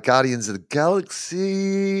 Guardians of the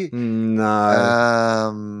Galaxy. No.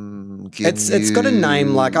 It's got a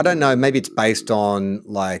name like, I don't know, maybe it's based on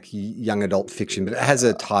like young adult fiction, but it has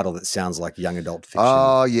a title that sounds like young adult fiction.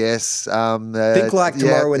 Oh, yes. Think like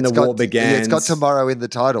Tomorrow When the War Begins. Yeah, it's got tomorrow in the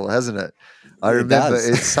title, hasn't it? I remember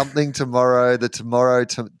it's something tomorrow, the tomorrow.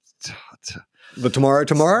 The tomorrow?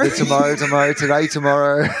 The tomorrow, today,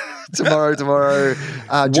 tomorrow. Tomorrow.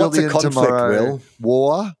 Julian, conflict, tomorrow. Will?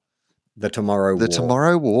 War. The Tomorrow War. The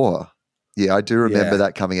Tomorrow War. Yeah, I do remember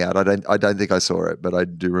that coming out. I don't think I saw it, but I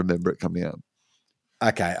do remember it coming out.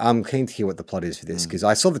 Okay, I'm keen to hear what the plot is for this because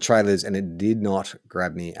I saw the trailers and it did not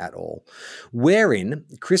grab me at all. Wherein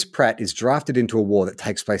Chris Pratt is drafted into a war that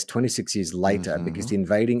takes place 26 years later because the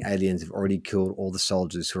invading aliens have already killed all the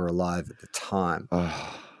soldiers who were alive at the time.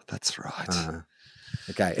 Oh, that's right.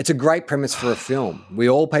 Okay, it's a great premise for a film. We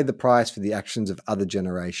all pay the price for the actions of other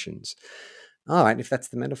generations. All right, if that's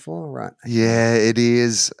the metaphor, right. Okay. Yeah, it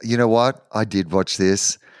is. You know what? I did watch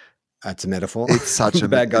this. That's a metaphor. It's such a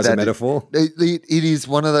bad guy's a metaphor. It is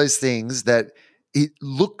one of those things that it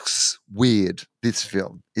looks weird. This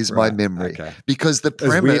film is my memory because the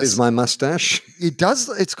premise, as weird as my mustache. It does.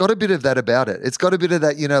 It's got a bit of that about it. It's got a bit of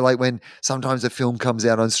that, like when sometimes a film comes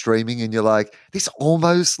out on streaming and you're like, this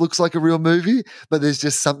almost looks like a real movie, but there's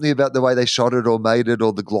just something about the way they shot it or made it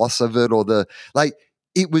or the gloss of it or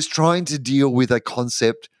it was trying to deal with a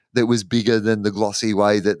concept that was bigger than the glossy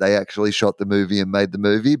way that they actually shot the movie and made the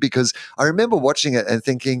movie. Because I remember watching it and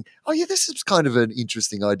thinking, oh yeah, this is kind of an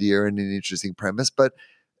interesting idea and an interesting premise, but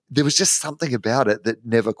there was just something about it that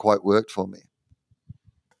never quite worked for me.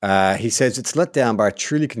 He says it's let down by a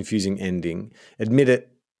truly confusing ending. Admit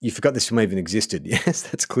it, you forgot this film even existed. Yes,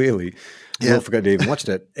 that's clearly. You all forgot to even watch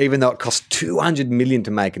it, even though it cost $200 million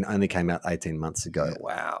to make and only came out 18 months ago. Yeah.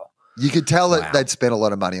 Wow. You could tell that they'd spent a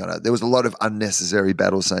lot of money on it. There was a lot of unnecessary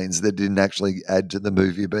battle scenes that didn't actually add to the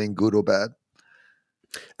movie being good or bad.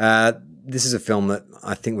 This is a film that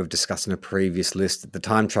I think we've discussed in a previous list, The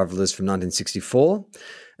Time Travelers from 1964.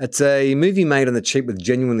 It's a movie made on the cheap with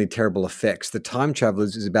genuinely terrible effects. The Time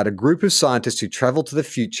Travelers is about a group of scientists who travel to the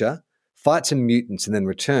future, fight some mutants, and then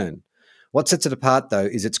return. What sets it apart, though,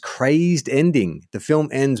 is its crazed ending. The film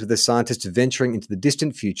ends with the scientists venturing into the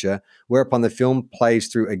distant future, whereupon the film plays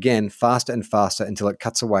through again faster and faster until it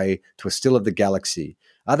cuts away to a still of the galaxy.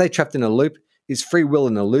 Are they trapped in a loop? Is free will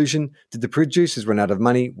an illusion? Did the producers run out of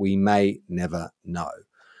money? We may never know.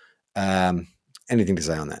 Anything to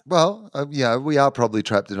say on that? Well, we are probably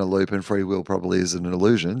trapped in a loop and free will probably is an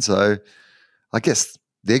illusion. So I guess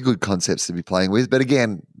they're good concepts to be playing with. But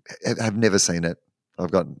again, I've never seen it.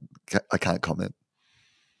 I can't comment.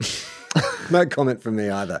 No comment from me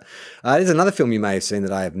either. There's another film you may have seen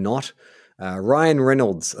that I have not. Ryan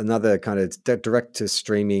Reynolds, another kind of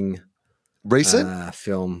direct-to-streaming recent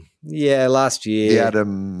film. Yeah, last year. The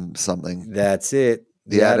Adam something. That's it.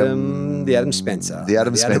 The Adam Spencer. The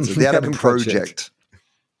Adam Spencer. The Adam Project.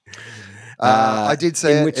 I did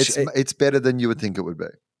say it's better than you would think it would be.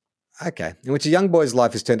 Okay. In which a young boy's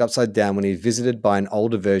life is turned upside down when he's visited by an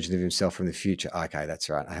older version of himself from the future. Okay, that's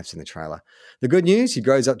right. I have seen the trailer. The good news, he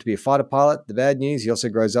grows up to be a fighter pilot. The bad news, he also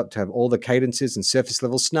grows up to have all the cadences and surface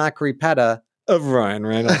level snarkery patter of Ryan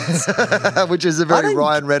Reynolds. Which is a very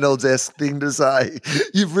Ryan Reynolds-esque thing to say.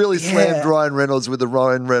 You've really slammed Ryan Reynolds with a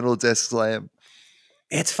Ryan Reynolds-esque slam.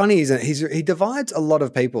 It's funny, isn't it? He divides a lot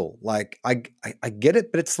of people. Like, I get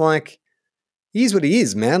it, but it's like, he is what he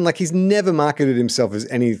is, man. Like, he's never marketed himself as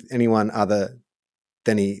anyone other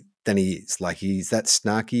than he is. Like, he's that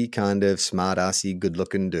snarky kind of smart-assy,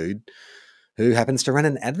 good-looking dude who happens to run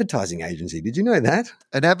an advertising agency. Did you know that?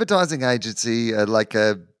 An advertising agency, like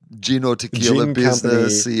a gin or tequila Gin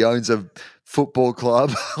business. company. He owns a football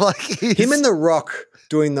club. Like Him and The Rock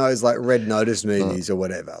doing those like Red Notice movies or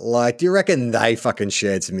whatever. Like, do you reckon they fucking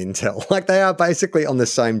shared some intel? Like, they are basically on the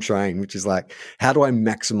same train, which is like, how do I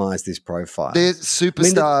maximize this profile? they're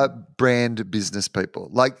superstar brand business people.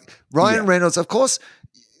 Like Ryan Reynolds, of course,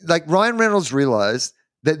 like Ryan Reynolds realized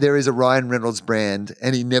that there is a Ryan Reynolds brand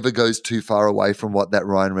and he never goes too far away from what that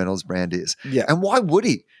Ryan Reynolds brand is. Yeah. And why would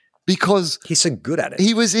he? Because He's so good at it.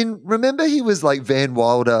 he was remember he was like Van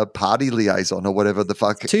Wilder party liaison or whatever the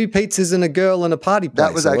fuck. 2 pizzas and a girl and a party place.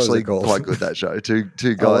 That was What actually it called? quite good, that show. Two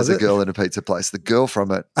was guys, a it? girl, and a pizza place. The girl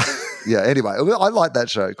from it. Yeah, anyway, I like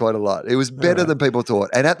that show quite a lot. It was better than people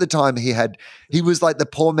thought. And at the time he was like the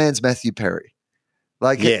poor man's Matthew Perry.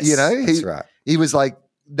 Like, Yes, you know, that's right. he was like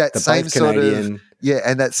that They're same both sort Canadian. of,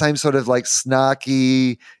 and that same sort of like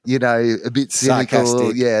snarky, you know, a bit cynical,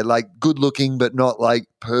 Sarcastic. like good looking, but not like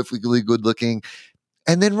perfectly good looking.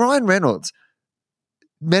 And then Ryan Reynolds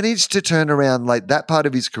managed to turn around like that part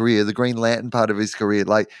of his career, the Green Lantern part of his career,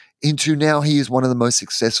 like into now he is one of the most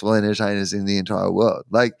successful entertainers in the entire world.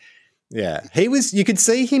 Like, Yeah. You could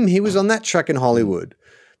see him, he was on that track in Hollywood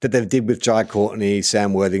that they did with Jai Courtney,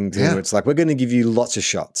 Sam Worthington, where it's like, we're going to give you lots of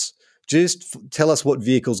shots. Just tell us what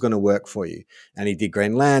vehicle's going to work for you. And he did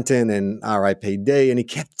Green Lantern and RIPD, and he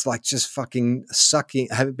kept like just fucking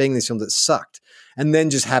being this film that sucked. And then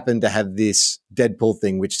just happened to have this Deadpool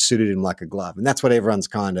thing, which suited him like a glove. And that's what everyone's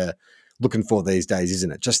kind of looking for these days,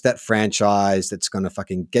 isn't it? Just that franchise that's going to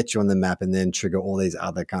fucking get you on the map and then trigger all these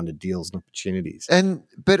other kind of deals and opportunities.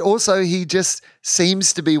 but also he just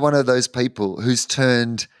seems to be one of those people who's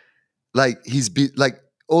turned like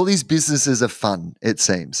all these businesses are fun, it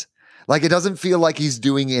seems. Like it doesn't feel like he's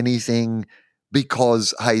doing anything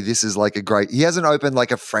because, hey, this is like he hasn't opened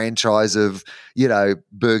like a franchise of, you know,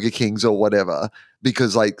 Burger Kings or whatever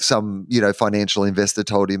because like some, you know, financial investor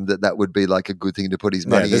told him that would be like a good thing to put his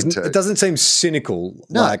money into. It doesn't seem cynical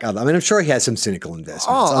like other. I mean, I'm sure he has some cynical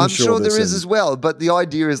investments. I'm sure there is as well. But the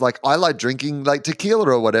idea is like, I like drinking like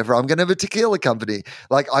tequila or whatever. I'm going to have a tequila company.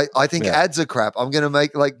 Like I think ads are crap. I'm going to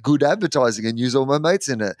make like good advertising and use all my mates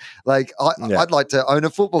in it. Like I'd like to own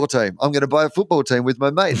a football team. I'm going to buy a football team with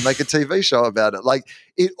my mate and make a TV show about it. Like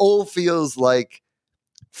it all feels like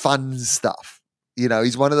fun stuff. You know,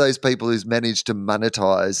 he's one of those people who's managed to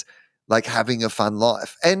monetize like having a fun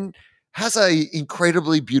life and has a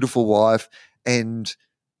incredibly beautiful wife and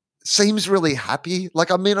seems really happy.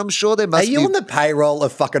 Like, I mean, I'm sure there must be. Are you on the payroll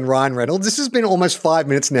of fucking Ryan Reynolds? This has been almost 5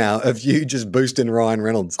 minutes now of you just boosting Ryan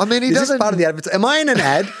Reynolds. I mean, is this part of the advertising? Am I in an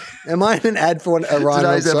ad? Am I in an ad for a Ryan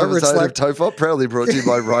Today's Reynolds? episode of TOFOP proudly brought to you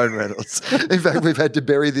by Ryan Reynolds. In fact, we've had to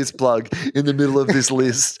bury this plug in the middle of this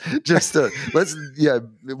list. Just to,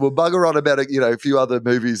 we'll bugger on about a few other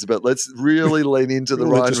movies, but let's really lean into the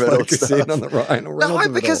Ryan Reynolds stuff. In on the Ryan Reynolds.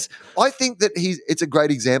 No, because I think that it's a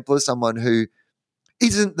great example of someone who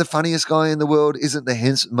isn't the funniest guy in the world, isn't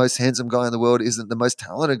the most handsome guy in the world, isn't the most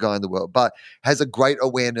talented guy in the world, but has a great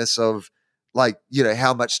awareness of like, you know,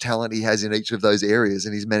 how much talent he has in each of those areas.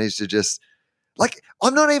 And he's managed to just like,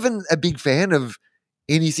 I'm not even a big fan of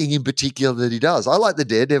anything in particular that he does. I like the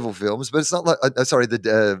Daredevil films, but it's not like,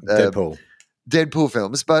 Deadpool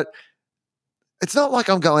films, but it's not like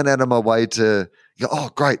I'm going out of my way to go, oh,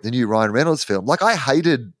 great, the new Ryan Reynolds film. Like I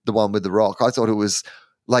hated the one with The Rock. I thought it was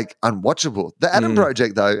like unwatchable. The Adam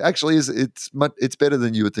Project, though, actually it's better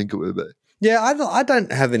than you would think it would be. Yeah, I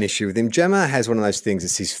don't have an issue with him. Gemma has one of those things.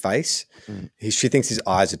 It's his face. She thinks his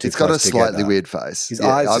eyes are too. It's got a close slightly together. weird face. His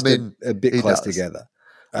eyes, a bit close does. together.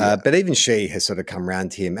 But even she has sort of come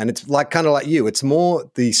around to him, and it's like kind of like you. It's more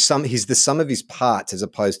he's the sum of his parts as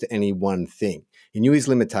opposed to any one thing. He knew his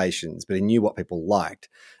limitations, but he knew what people liked.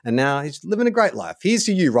 And now he's living a great life. Here's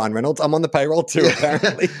to you, Ryan Reynolds. I'm on the payroll too,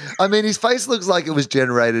 apparently. I mean, his face looks like it was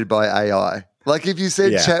generated by AI. Like if you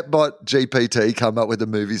said chatbot GPT come up with a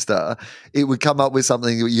movie star, it would come up with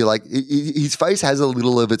something that you like. His face has a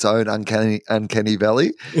little of its own uncanny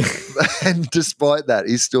valley. And despite that,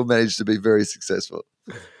 he's still managed to be very successful.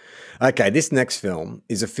 Okay, this next film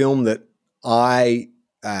is a film that I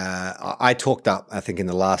talked up, I think, in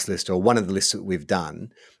the last list or one of the lists that we've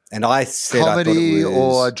done. And I said comedy I thought it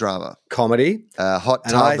was or drama? Comedy. Hot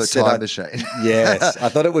Tub or Time Machine. Yes. I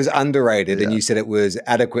thought it was underrated and you said it was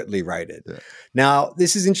adequately rated. Yeah. Now,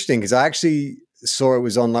 this is interesting because I actually saw it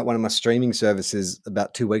was on like one of my streaming services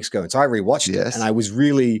about 2 weeks ago. And so I rewatched it and I was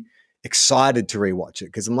really excited to rewatch it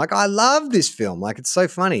because I'm like, I love this film. Like, it's so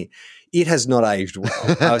funny. It has not aged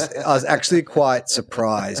well. I was actually quite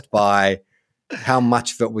surprised by how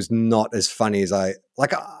much of it was not as funny as I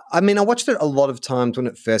mean, I watched it a lot of times when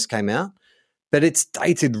it first came out, but it's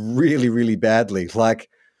dated really, really badly. Like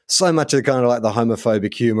so much of kind of like the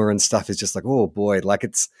homophobic humor and stuff is just like, oh boy, like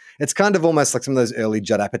it's kind of almost like some of those early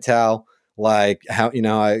Judd Apatow, like how,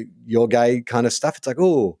 you're gay kind of stuff. It's like,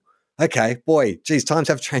 oh, okay, boy, geez, times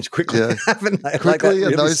have changed quickly, haven't they? Quickly, really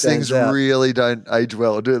and those things really don't age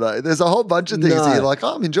well, do they? There's a whole bunch of things that you're like,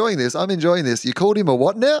 oh, I'm enjoying this. You called him a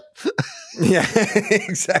what now? Yeah,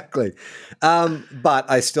 exactly. But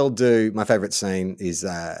I still do. My favorite scene is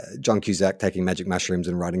John Cusack taking magic mushrooms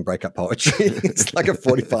and writing breakup poetry. It's like a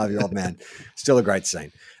 45-year-old man. Still a great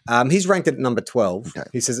scene. He's ranked at number 12. Okay.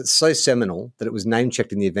 He says it's so seminal that it was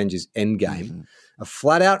name-checked in the Avengers Endgame, a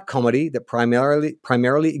flat-out comedy that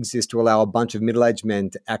primarily exists to allow a bunch of middle-aged men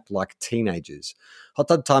to act like teenagers. Hot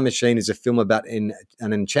Tub Time Machine is a film about an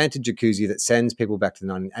enchanted jacuzzi that sends people back to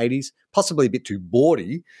the 1980s, possibly a bit too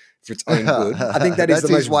baudy for its own good. I think that is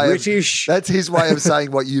the most British. That's his way of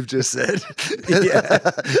saying what you've just said.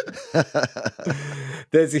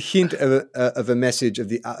 There's a hint of a message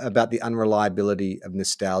about the unreliability of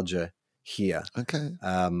nostalgia here. Okay.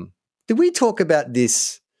 Did we talk about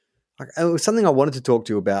this? It was something I wanted to talk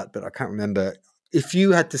to you about, but I can't remember. If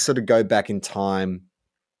you had to sort of go back in time,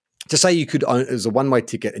 to say you could own, it was a one-way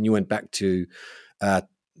ticket and you went back to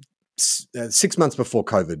 6 months before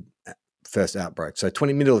COVID first outbreak, so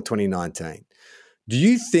middle of 2019, do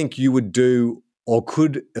you think you would do or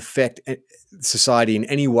could affect society in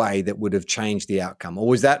any way that would have changed the outcome? Or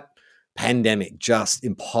was that pandemic just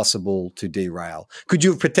impossible to derail? Could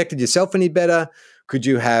you have protected yourself any better? Could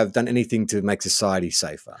you have done anything to make society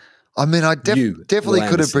safer? I mean, I definitely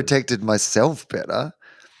could have protected myself better.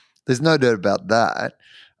 There's no doubt about that.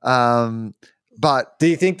 But do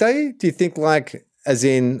you think though? Do you think like, as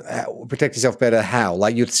in protect yourself better? How?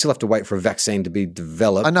 Like you'd still have to wait for a vaccine to be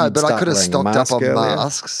developed. I know, but I could have stocked up on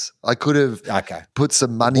masks. I could have put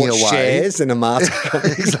some money away. Shares in a mask.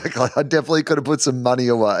 Exactly. I definitely could have put some money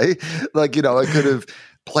away. Like, I could have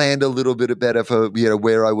planned a little bit better for,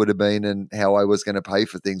 where I would have been and how I was going to pay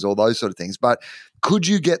for things, all those sort of things. But could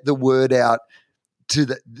you get the word out to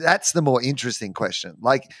that's the more interesting question.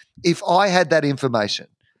 Like if I had that information,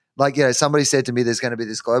 like, somebody said to me, there's going to be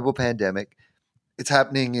this global pandemic. It's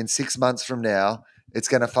happening in 6 months from now. It's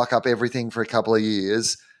going to fuck up everything for a couple of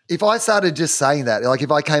years. If I started just saying that, like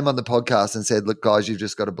if I came on the podcast and said, look, guys, you've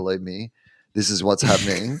just got to believe me. This is what's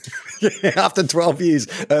happening. After 12 years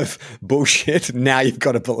of bullshit, now you've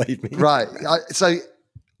got to believe me. Right. So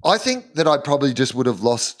I think that I probably just would have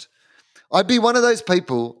lost. I'd be one of those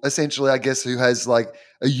people, essentially, I guess, who has like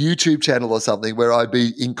a YouTube channel or something where I'd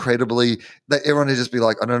be that everyone would just be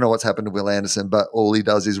like, I don't know what's happened to Will Anderson, but all he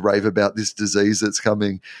does is rave about this disease that's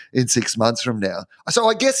coming in 6 months from now. So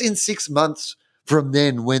I guess in 6 months from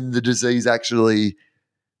then, when the disease actually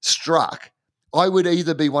struck, I would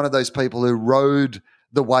either be one of those people who rode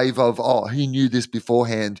the wave of, oh, he knew this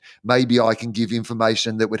beforehand. Maybe I can give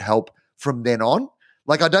information that would help from then on.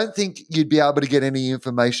 Like, I don't think you'd be able to get any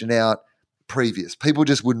information out previous. People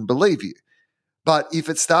just wouldn't believe you. But if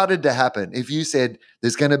it started to happen, if you said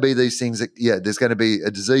there's going to be these things that, there's going to be a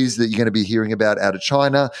disease that you're going to be hearing about out of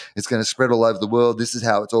China, it's going to spread all over the world, this is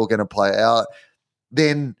how it's all going to play out,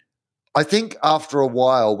 then I think after a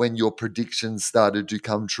while when your predictions started to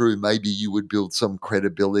come true, maybe you would build some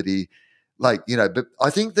credibility. Like, but I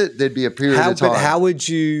think that there'd be a period of time. But how would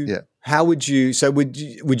you,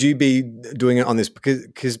 would you be doing it on this?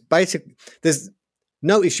 Because basically there's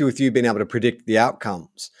no issue with you being able to predict the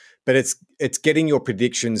outcomes, but it's getting your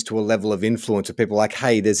predictions to a level of influence of people like,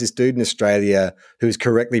 hey, there's this dude in Australia who's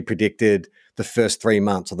correctly predicted the first 3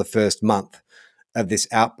 months or the first month of this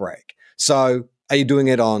outbreak. So are you doing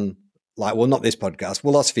it on not this podcast,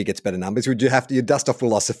 Philosophy gets better numbers. Would you have to dust off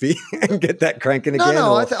Philosophy and get that cranking again?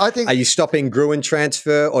 No, I think. Are you stopping Gruen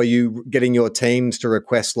transfer, or are you getting your teams to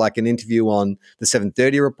request like an interview on the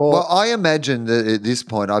 7:30 report? Well, I imagine that at this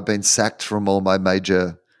point I've been sacked from all my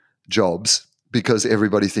major jobs because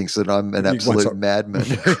everybody thinks that I'm an absolute madman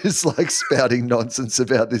who's like spouting nonsense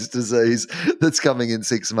about this disease that's coming in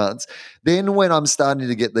 6 months. Then when I'm starting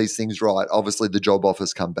to get these things right, obviously the job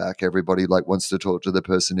offers come back. Everybody like wants to talk to the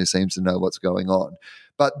person who seems to know what's going on.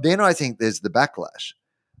 But then I think there's the backlash.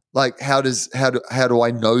 Like, how do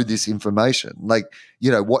I know this information? Like,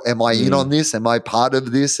 what am I in on this? Am I part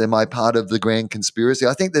of this? Am I part of the grand conspiracy?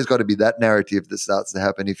 I think there's got to be that narrative that starts to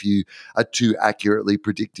happen if you are too accurately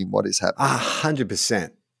predicting what is happening. 100%.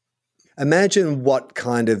 Imagine what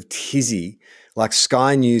kind of tizzy like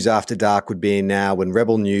Sky News After Dark would be in now when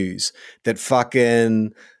Rebel News that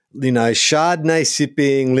fucking Chardonnay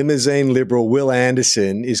sipping limousine liberal Will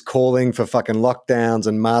Anderson is calling for fucking lockdowns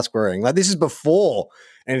and mask wearing. Like, this is before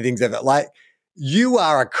anything's ever like you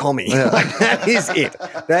are a commie. Yeah. Like, that is it.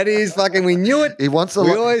 That is fucking, we knew it. He wants to. We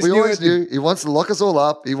We always knew. He wants to lock us all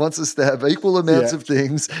up. He wants us to have equal amounts of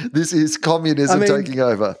things. This is communism taking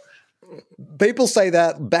over. People say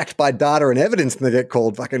that backed by data and evidence, and they get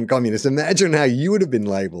called fucking communists. Imagine how you would have been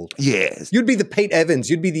labelled. Yes. You'd be the Pete Evans.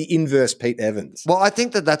 You'd be the inverse Pete Evans. Well, I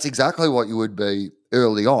think that that's exactly what you would be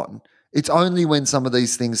early on. It's only when some of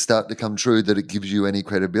these things start to come true that it gives you any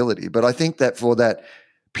credibility. But I think that for that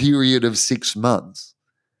period of 6 months,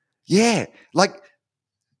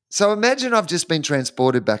 so imagine I've just been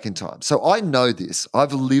transported back in time. So I know this.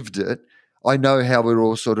 I've lived it. I know how it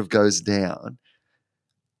all sort of goes down.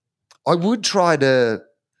 I would try to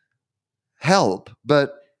help,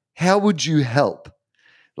 but how would you help?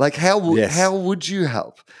 Like, how would you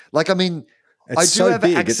help? Like, I mean, I do have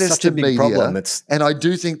access to media, and I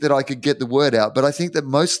do think that I could get the word out, but I think that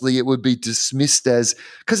mostly it would be dismissed as,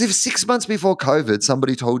 because if 6 months before COVID,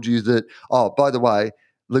 somebody told you that, oh, by the way,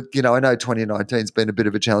 look, I know 2019's been a bit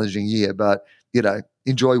of a challenging year, but,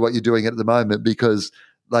 enjoy what you're doing at the moment, because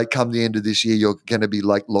like come the end of this year, you're going to be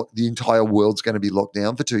like, the entire world's going to be locked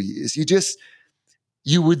down for 2 years.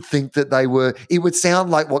 You would think that it would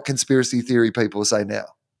sound like what conspiracy theory people say now.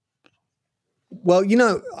 Well,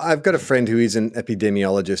 I've got a friend who is an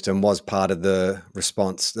epidemiologist and was part of the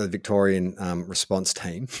Victorian response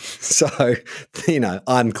team. So,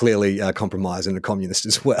 I'm clearly compromised and a communist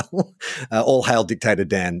as well. All hail Dictator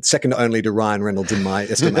Dan, second only to Ryan Reynolds in my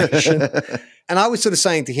estimation. And I was sort of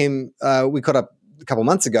saying to him, we caught up a couple of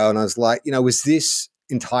months ago, and I was like, was this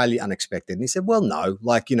entirely unexpected? And he said, well, no,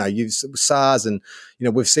 you've SARS and,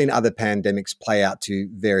 we've seen other pandemics play out to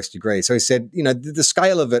various degrees. So he said, the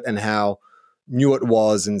scale of it and how new it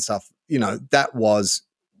was and stuff, that was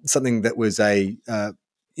something that was was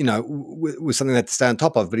something that to stay on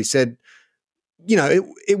top of. But he said,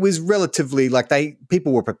 it was relatively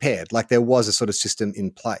people were prepared. Like there was a sort of system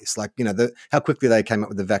in place, how quickly they came up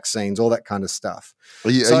with the vaccines, all that kind of stuff.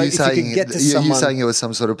 Are you saying it was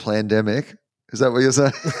some sort of plandemic? Is that what you're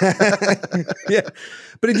saying? Yeah.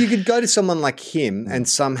 But if you could go to someone like him and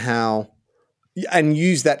somehow and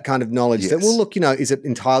use that kind of knowledge that, well, look, is it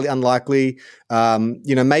entirely unlikely?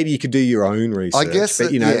 Maybe you could do your own research. I guess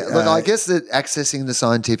I guess that accessing the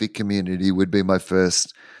scientific community would be my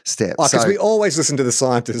first step. Because we always listen to the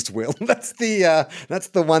scientists, Will. That's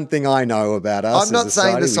the one thing I know about us. I'm not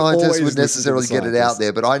saying the scientists would necessarily get it out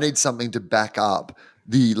there, but I need something to back up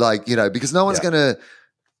because no one's going to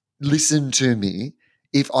listen to me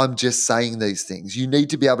if I'm just saying these things. You need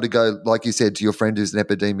to be able to go, like you said, to your friend who's an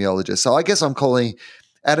epidemiologist. So I guess I'm calling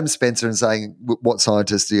Adam Spencer and saying, what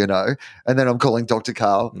scientists do you know? And then I'm calling Dr.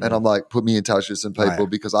 Karl and I'm like, put me in touch with some people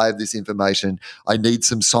because I have this information. I need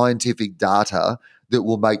some scientific data that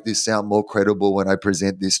will make this sound more credible when I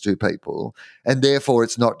present this to people. And therefore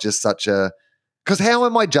it's not just because how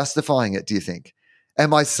am I justifying it, do you think?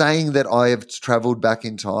 Am I saying that I have traveled back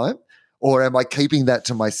in time, or am I keeping that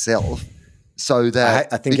to myself? So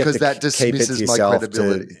that I think because that dismisses my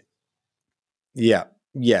credibility. Yeah.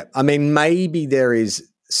 I mean, maybe there is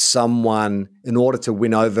someone, in order to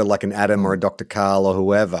win over like an Adam or a Dr. Karl or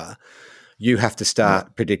whoever, you have to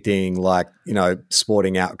start predicting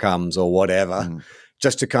sporting outcomes or whatever,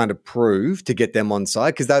 just to kind of prove to get them on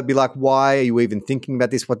side. Because they would be like, why are you even thinking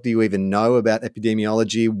about this? What do you even know about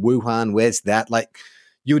epidemiology? Wuhan, where's that? Like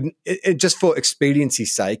you would just for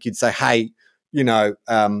expediency's sake, you'd say, hey,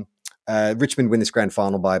 Richmond win this grand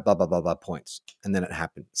final by blah, blah, blah, blah points. And then it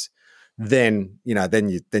happens. Then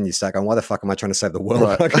you start going, why the fuck am I trying to save the world?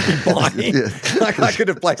 Right. I could be buying. I could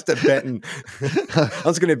have placed a bet and I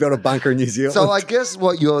was going to build a bunker in New Zealand. So I guess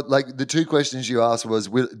what the two questions you asked was,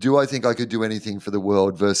 do I think I could do anything for the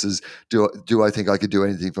world versus do I think I could do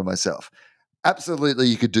anything for myself? Absolutely,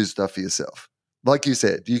 you could do stuff for yourself. Like you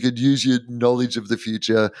said, you could use your knowledge of the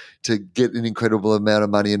future to get an incredible amount of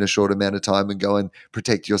money in a short amount of time and go and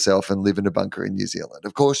protect yourself and live in a bunker in New Zealand.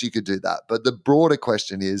 Of course, you could do that. But the broader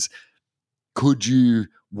question is, could you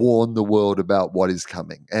warn the world about what is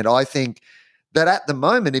coming? And I think that at the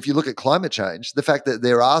moment, if you look at climate change, the fact that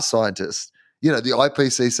there are scientists, the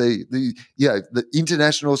IPCC, the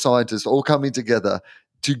international scientists all coming together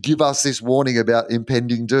to give us this warning about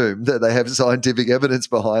impending doom that they have scientific evidence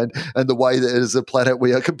behind, and the way that as a planet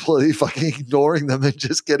we are completely fucking ignoring them and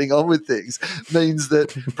just getting on with things means that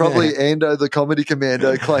probably Ando, the comedy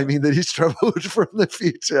commando, claiming that he's travelled from the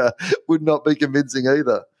future would not be convincing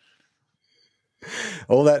either.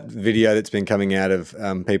 All that video that's been coming out of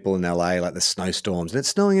people in LA, like the snowstorms, and it's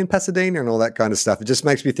snowing in Pasadena and all that kind of stuff. It just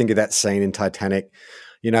makes me think of that scene in Titanic,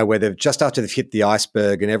 where they've just after they've hit the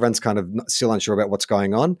iceberg and everyone's kind of still unsure about what's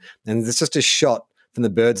going on. And there's just a shot from the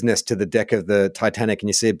bird's nest to the deck of the Titanic and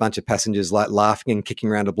you see a bunch of passengers like laughing and kicking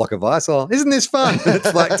around a block of ice. Oh, isn't this fun?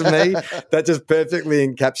 It's like, to me, that just perfectly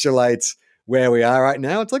encapsulates where we are right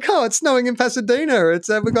now. It's like, oh, it's snowing in Pasadena. It's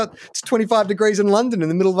 25 degrees in London in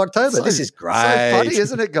the middle of October. This is great. So funny,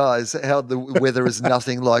 isn't it, guys? How the weather is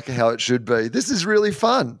nothing like how it should be. This is really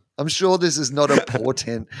fun. I'm sure this is not a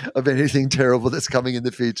portent of anything terrible that's coming in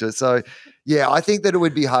the future. So, yeah, I think that it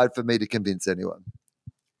would be hard for me to convince anyone.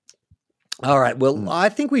 All right. Well, I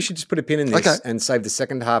think we should just put a pin in this and save the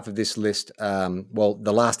second half of this list.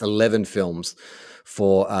 The last 11 films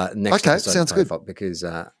for next episode. Sounds good. Because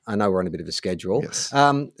I know we're on a bit of a schedule. Yes.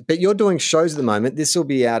 But you're doing shows at the moment. This will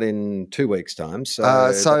be out in 2 weeks' time. So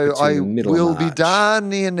I will be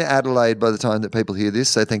done in Adelaide by the time that people hear this.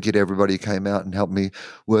 So thank you to everybody who came out and helped me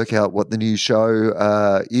work out what the new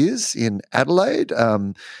show is in Adelaide.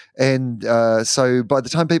 So by the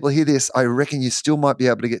time people hear this, I reckon you still might be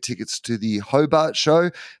able to get tickets to the Hobart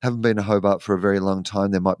show. Haven't been to Hobart for a very long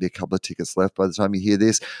time. There might be a couple of tickets left by the time you hear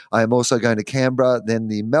this. I am also going to Canberra, then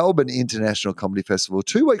the Melbourne International Comedy Festival.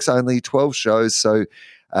 2 weeks only, 12 shows. So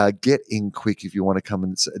get in quick if you want to come.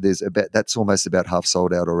 And that's almost about half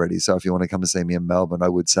sold out already. So if you want to come and see me in Melbourne, I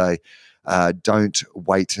would say don't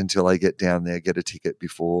wait until I get down there. Get a ticket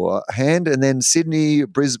beforehand. And then Sydney,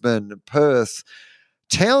 Brisbane, Perth,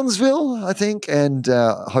 Townsville, I think, and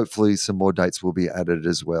hopefully some more dates will be added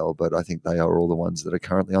as well. But I think they are all the ones that are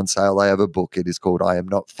currently on sale. I have a book. It is called I Am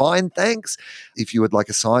Not Fine, Thanks. If you would like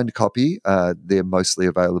a signed copy, they're mostly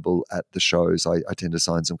available at the shows. I tend to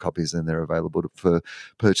sign some copies and they're available for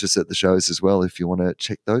purchase at the shows as well if you want to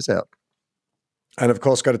check those out. And, of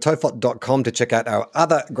course, go to tofop.com to check out our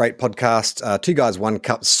other great podcast, Two Guys, One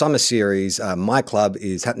Cup Summer Series. My Club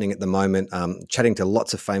is happening at the moment, chatting to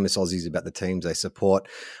lots of famous Aussies about the teams they support.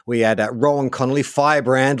 We had Rowan Connolly,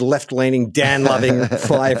 firebrand, left-leaning, Dan-loving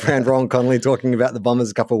firebrand Rowan Connolly talking about the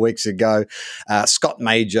Bombers a couple of weeks ago. Scott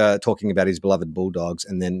Major talking about his beloved Bulldogs.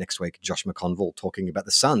 And then next week, Josh McConville talking about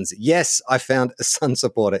the Suns. Yes, I found a Sun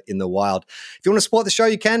supporter in the wild. If you want to support the show,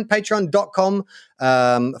 you can. Patreon.com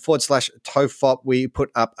 /Tofop. We put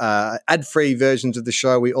up ad-free versions of the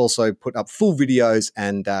show. We also put up full videos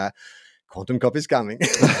and Quantum Cop is coming.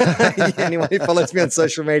 Anyone who follows me on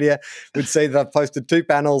social media would see that I've posted 2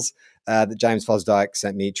 panels that James Fosdyke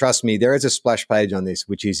sent me. Trust me, there is a splash page on this,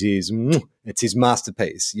 which is his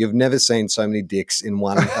masterpiece. You've never seen so many dicks in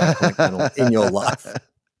one panel in your life.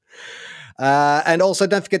 And also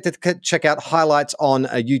don't forget to check out highlights on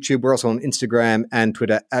YouTube. We're also on Instagram and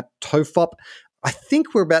Twitter at Tofop. I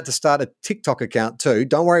think we're about to start a TikTok account too.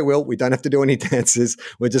 Don't worry, Will. We don't have to do any dances.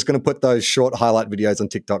 We're just going to put those short highlight videos on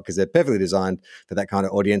TikTok because they're perfectly designed for that kind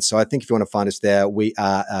of audience. So I think if you want to find us there, we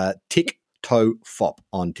are TikTofop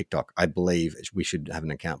on TikTok. I believe we should have an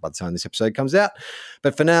account by the time this episode comes out.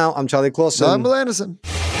 But for now, I'm Charlie Clausen. I'm Will Anderson.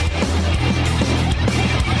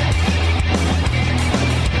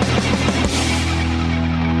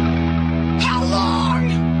 How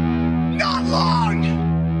long? Not long.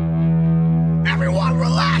 Everyone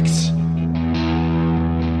relax.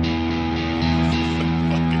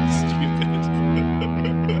 Fucking stupid.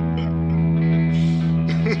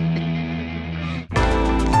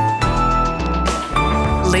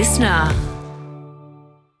 Listener.